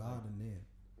what I'm Oh saying? God, and there.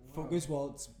 Focus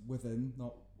what's within,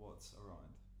 not what's around.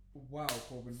 Wow,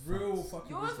 Corbin. Real fucking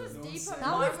Yours was wisdom. deeper. That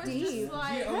Mine was was deep. just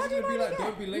like. Yeah, I How was do you gonna be know like, that?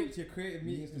 don't be late to your creative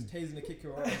meetings because Tay's gonna kick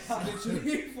your ass.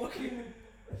 Literally, fucking.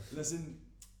 Listen,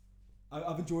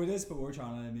 I've enjoyed this, but we're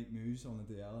trying to make moves on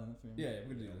the DL. And Yeah,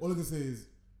 we're gonna do this. All I can say is,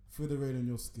 feel the rain on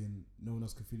your skin. No one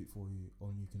else can feel it for you.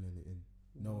 Only you can let it in.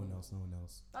 No one else.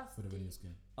 That's Feel the rain on your deep.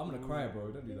 skin. I'm gonna cry,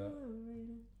 bro. Don't do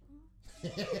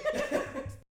that. that.